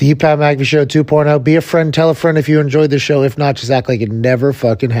 The Pat McAfee Show 2.0. Be a friend. Tell a friend if you enjoyed the show. If not, just act like it never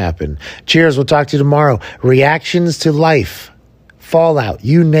fucking happened. Cheers. We'll talk to you tomorrow. Reactions to life. Fallout.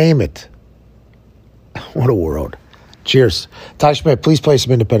 You name it. What a world. Cheers. Ty Schmidt, please play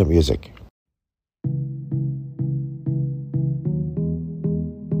some independent music.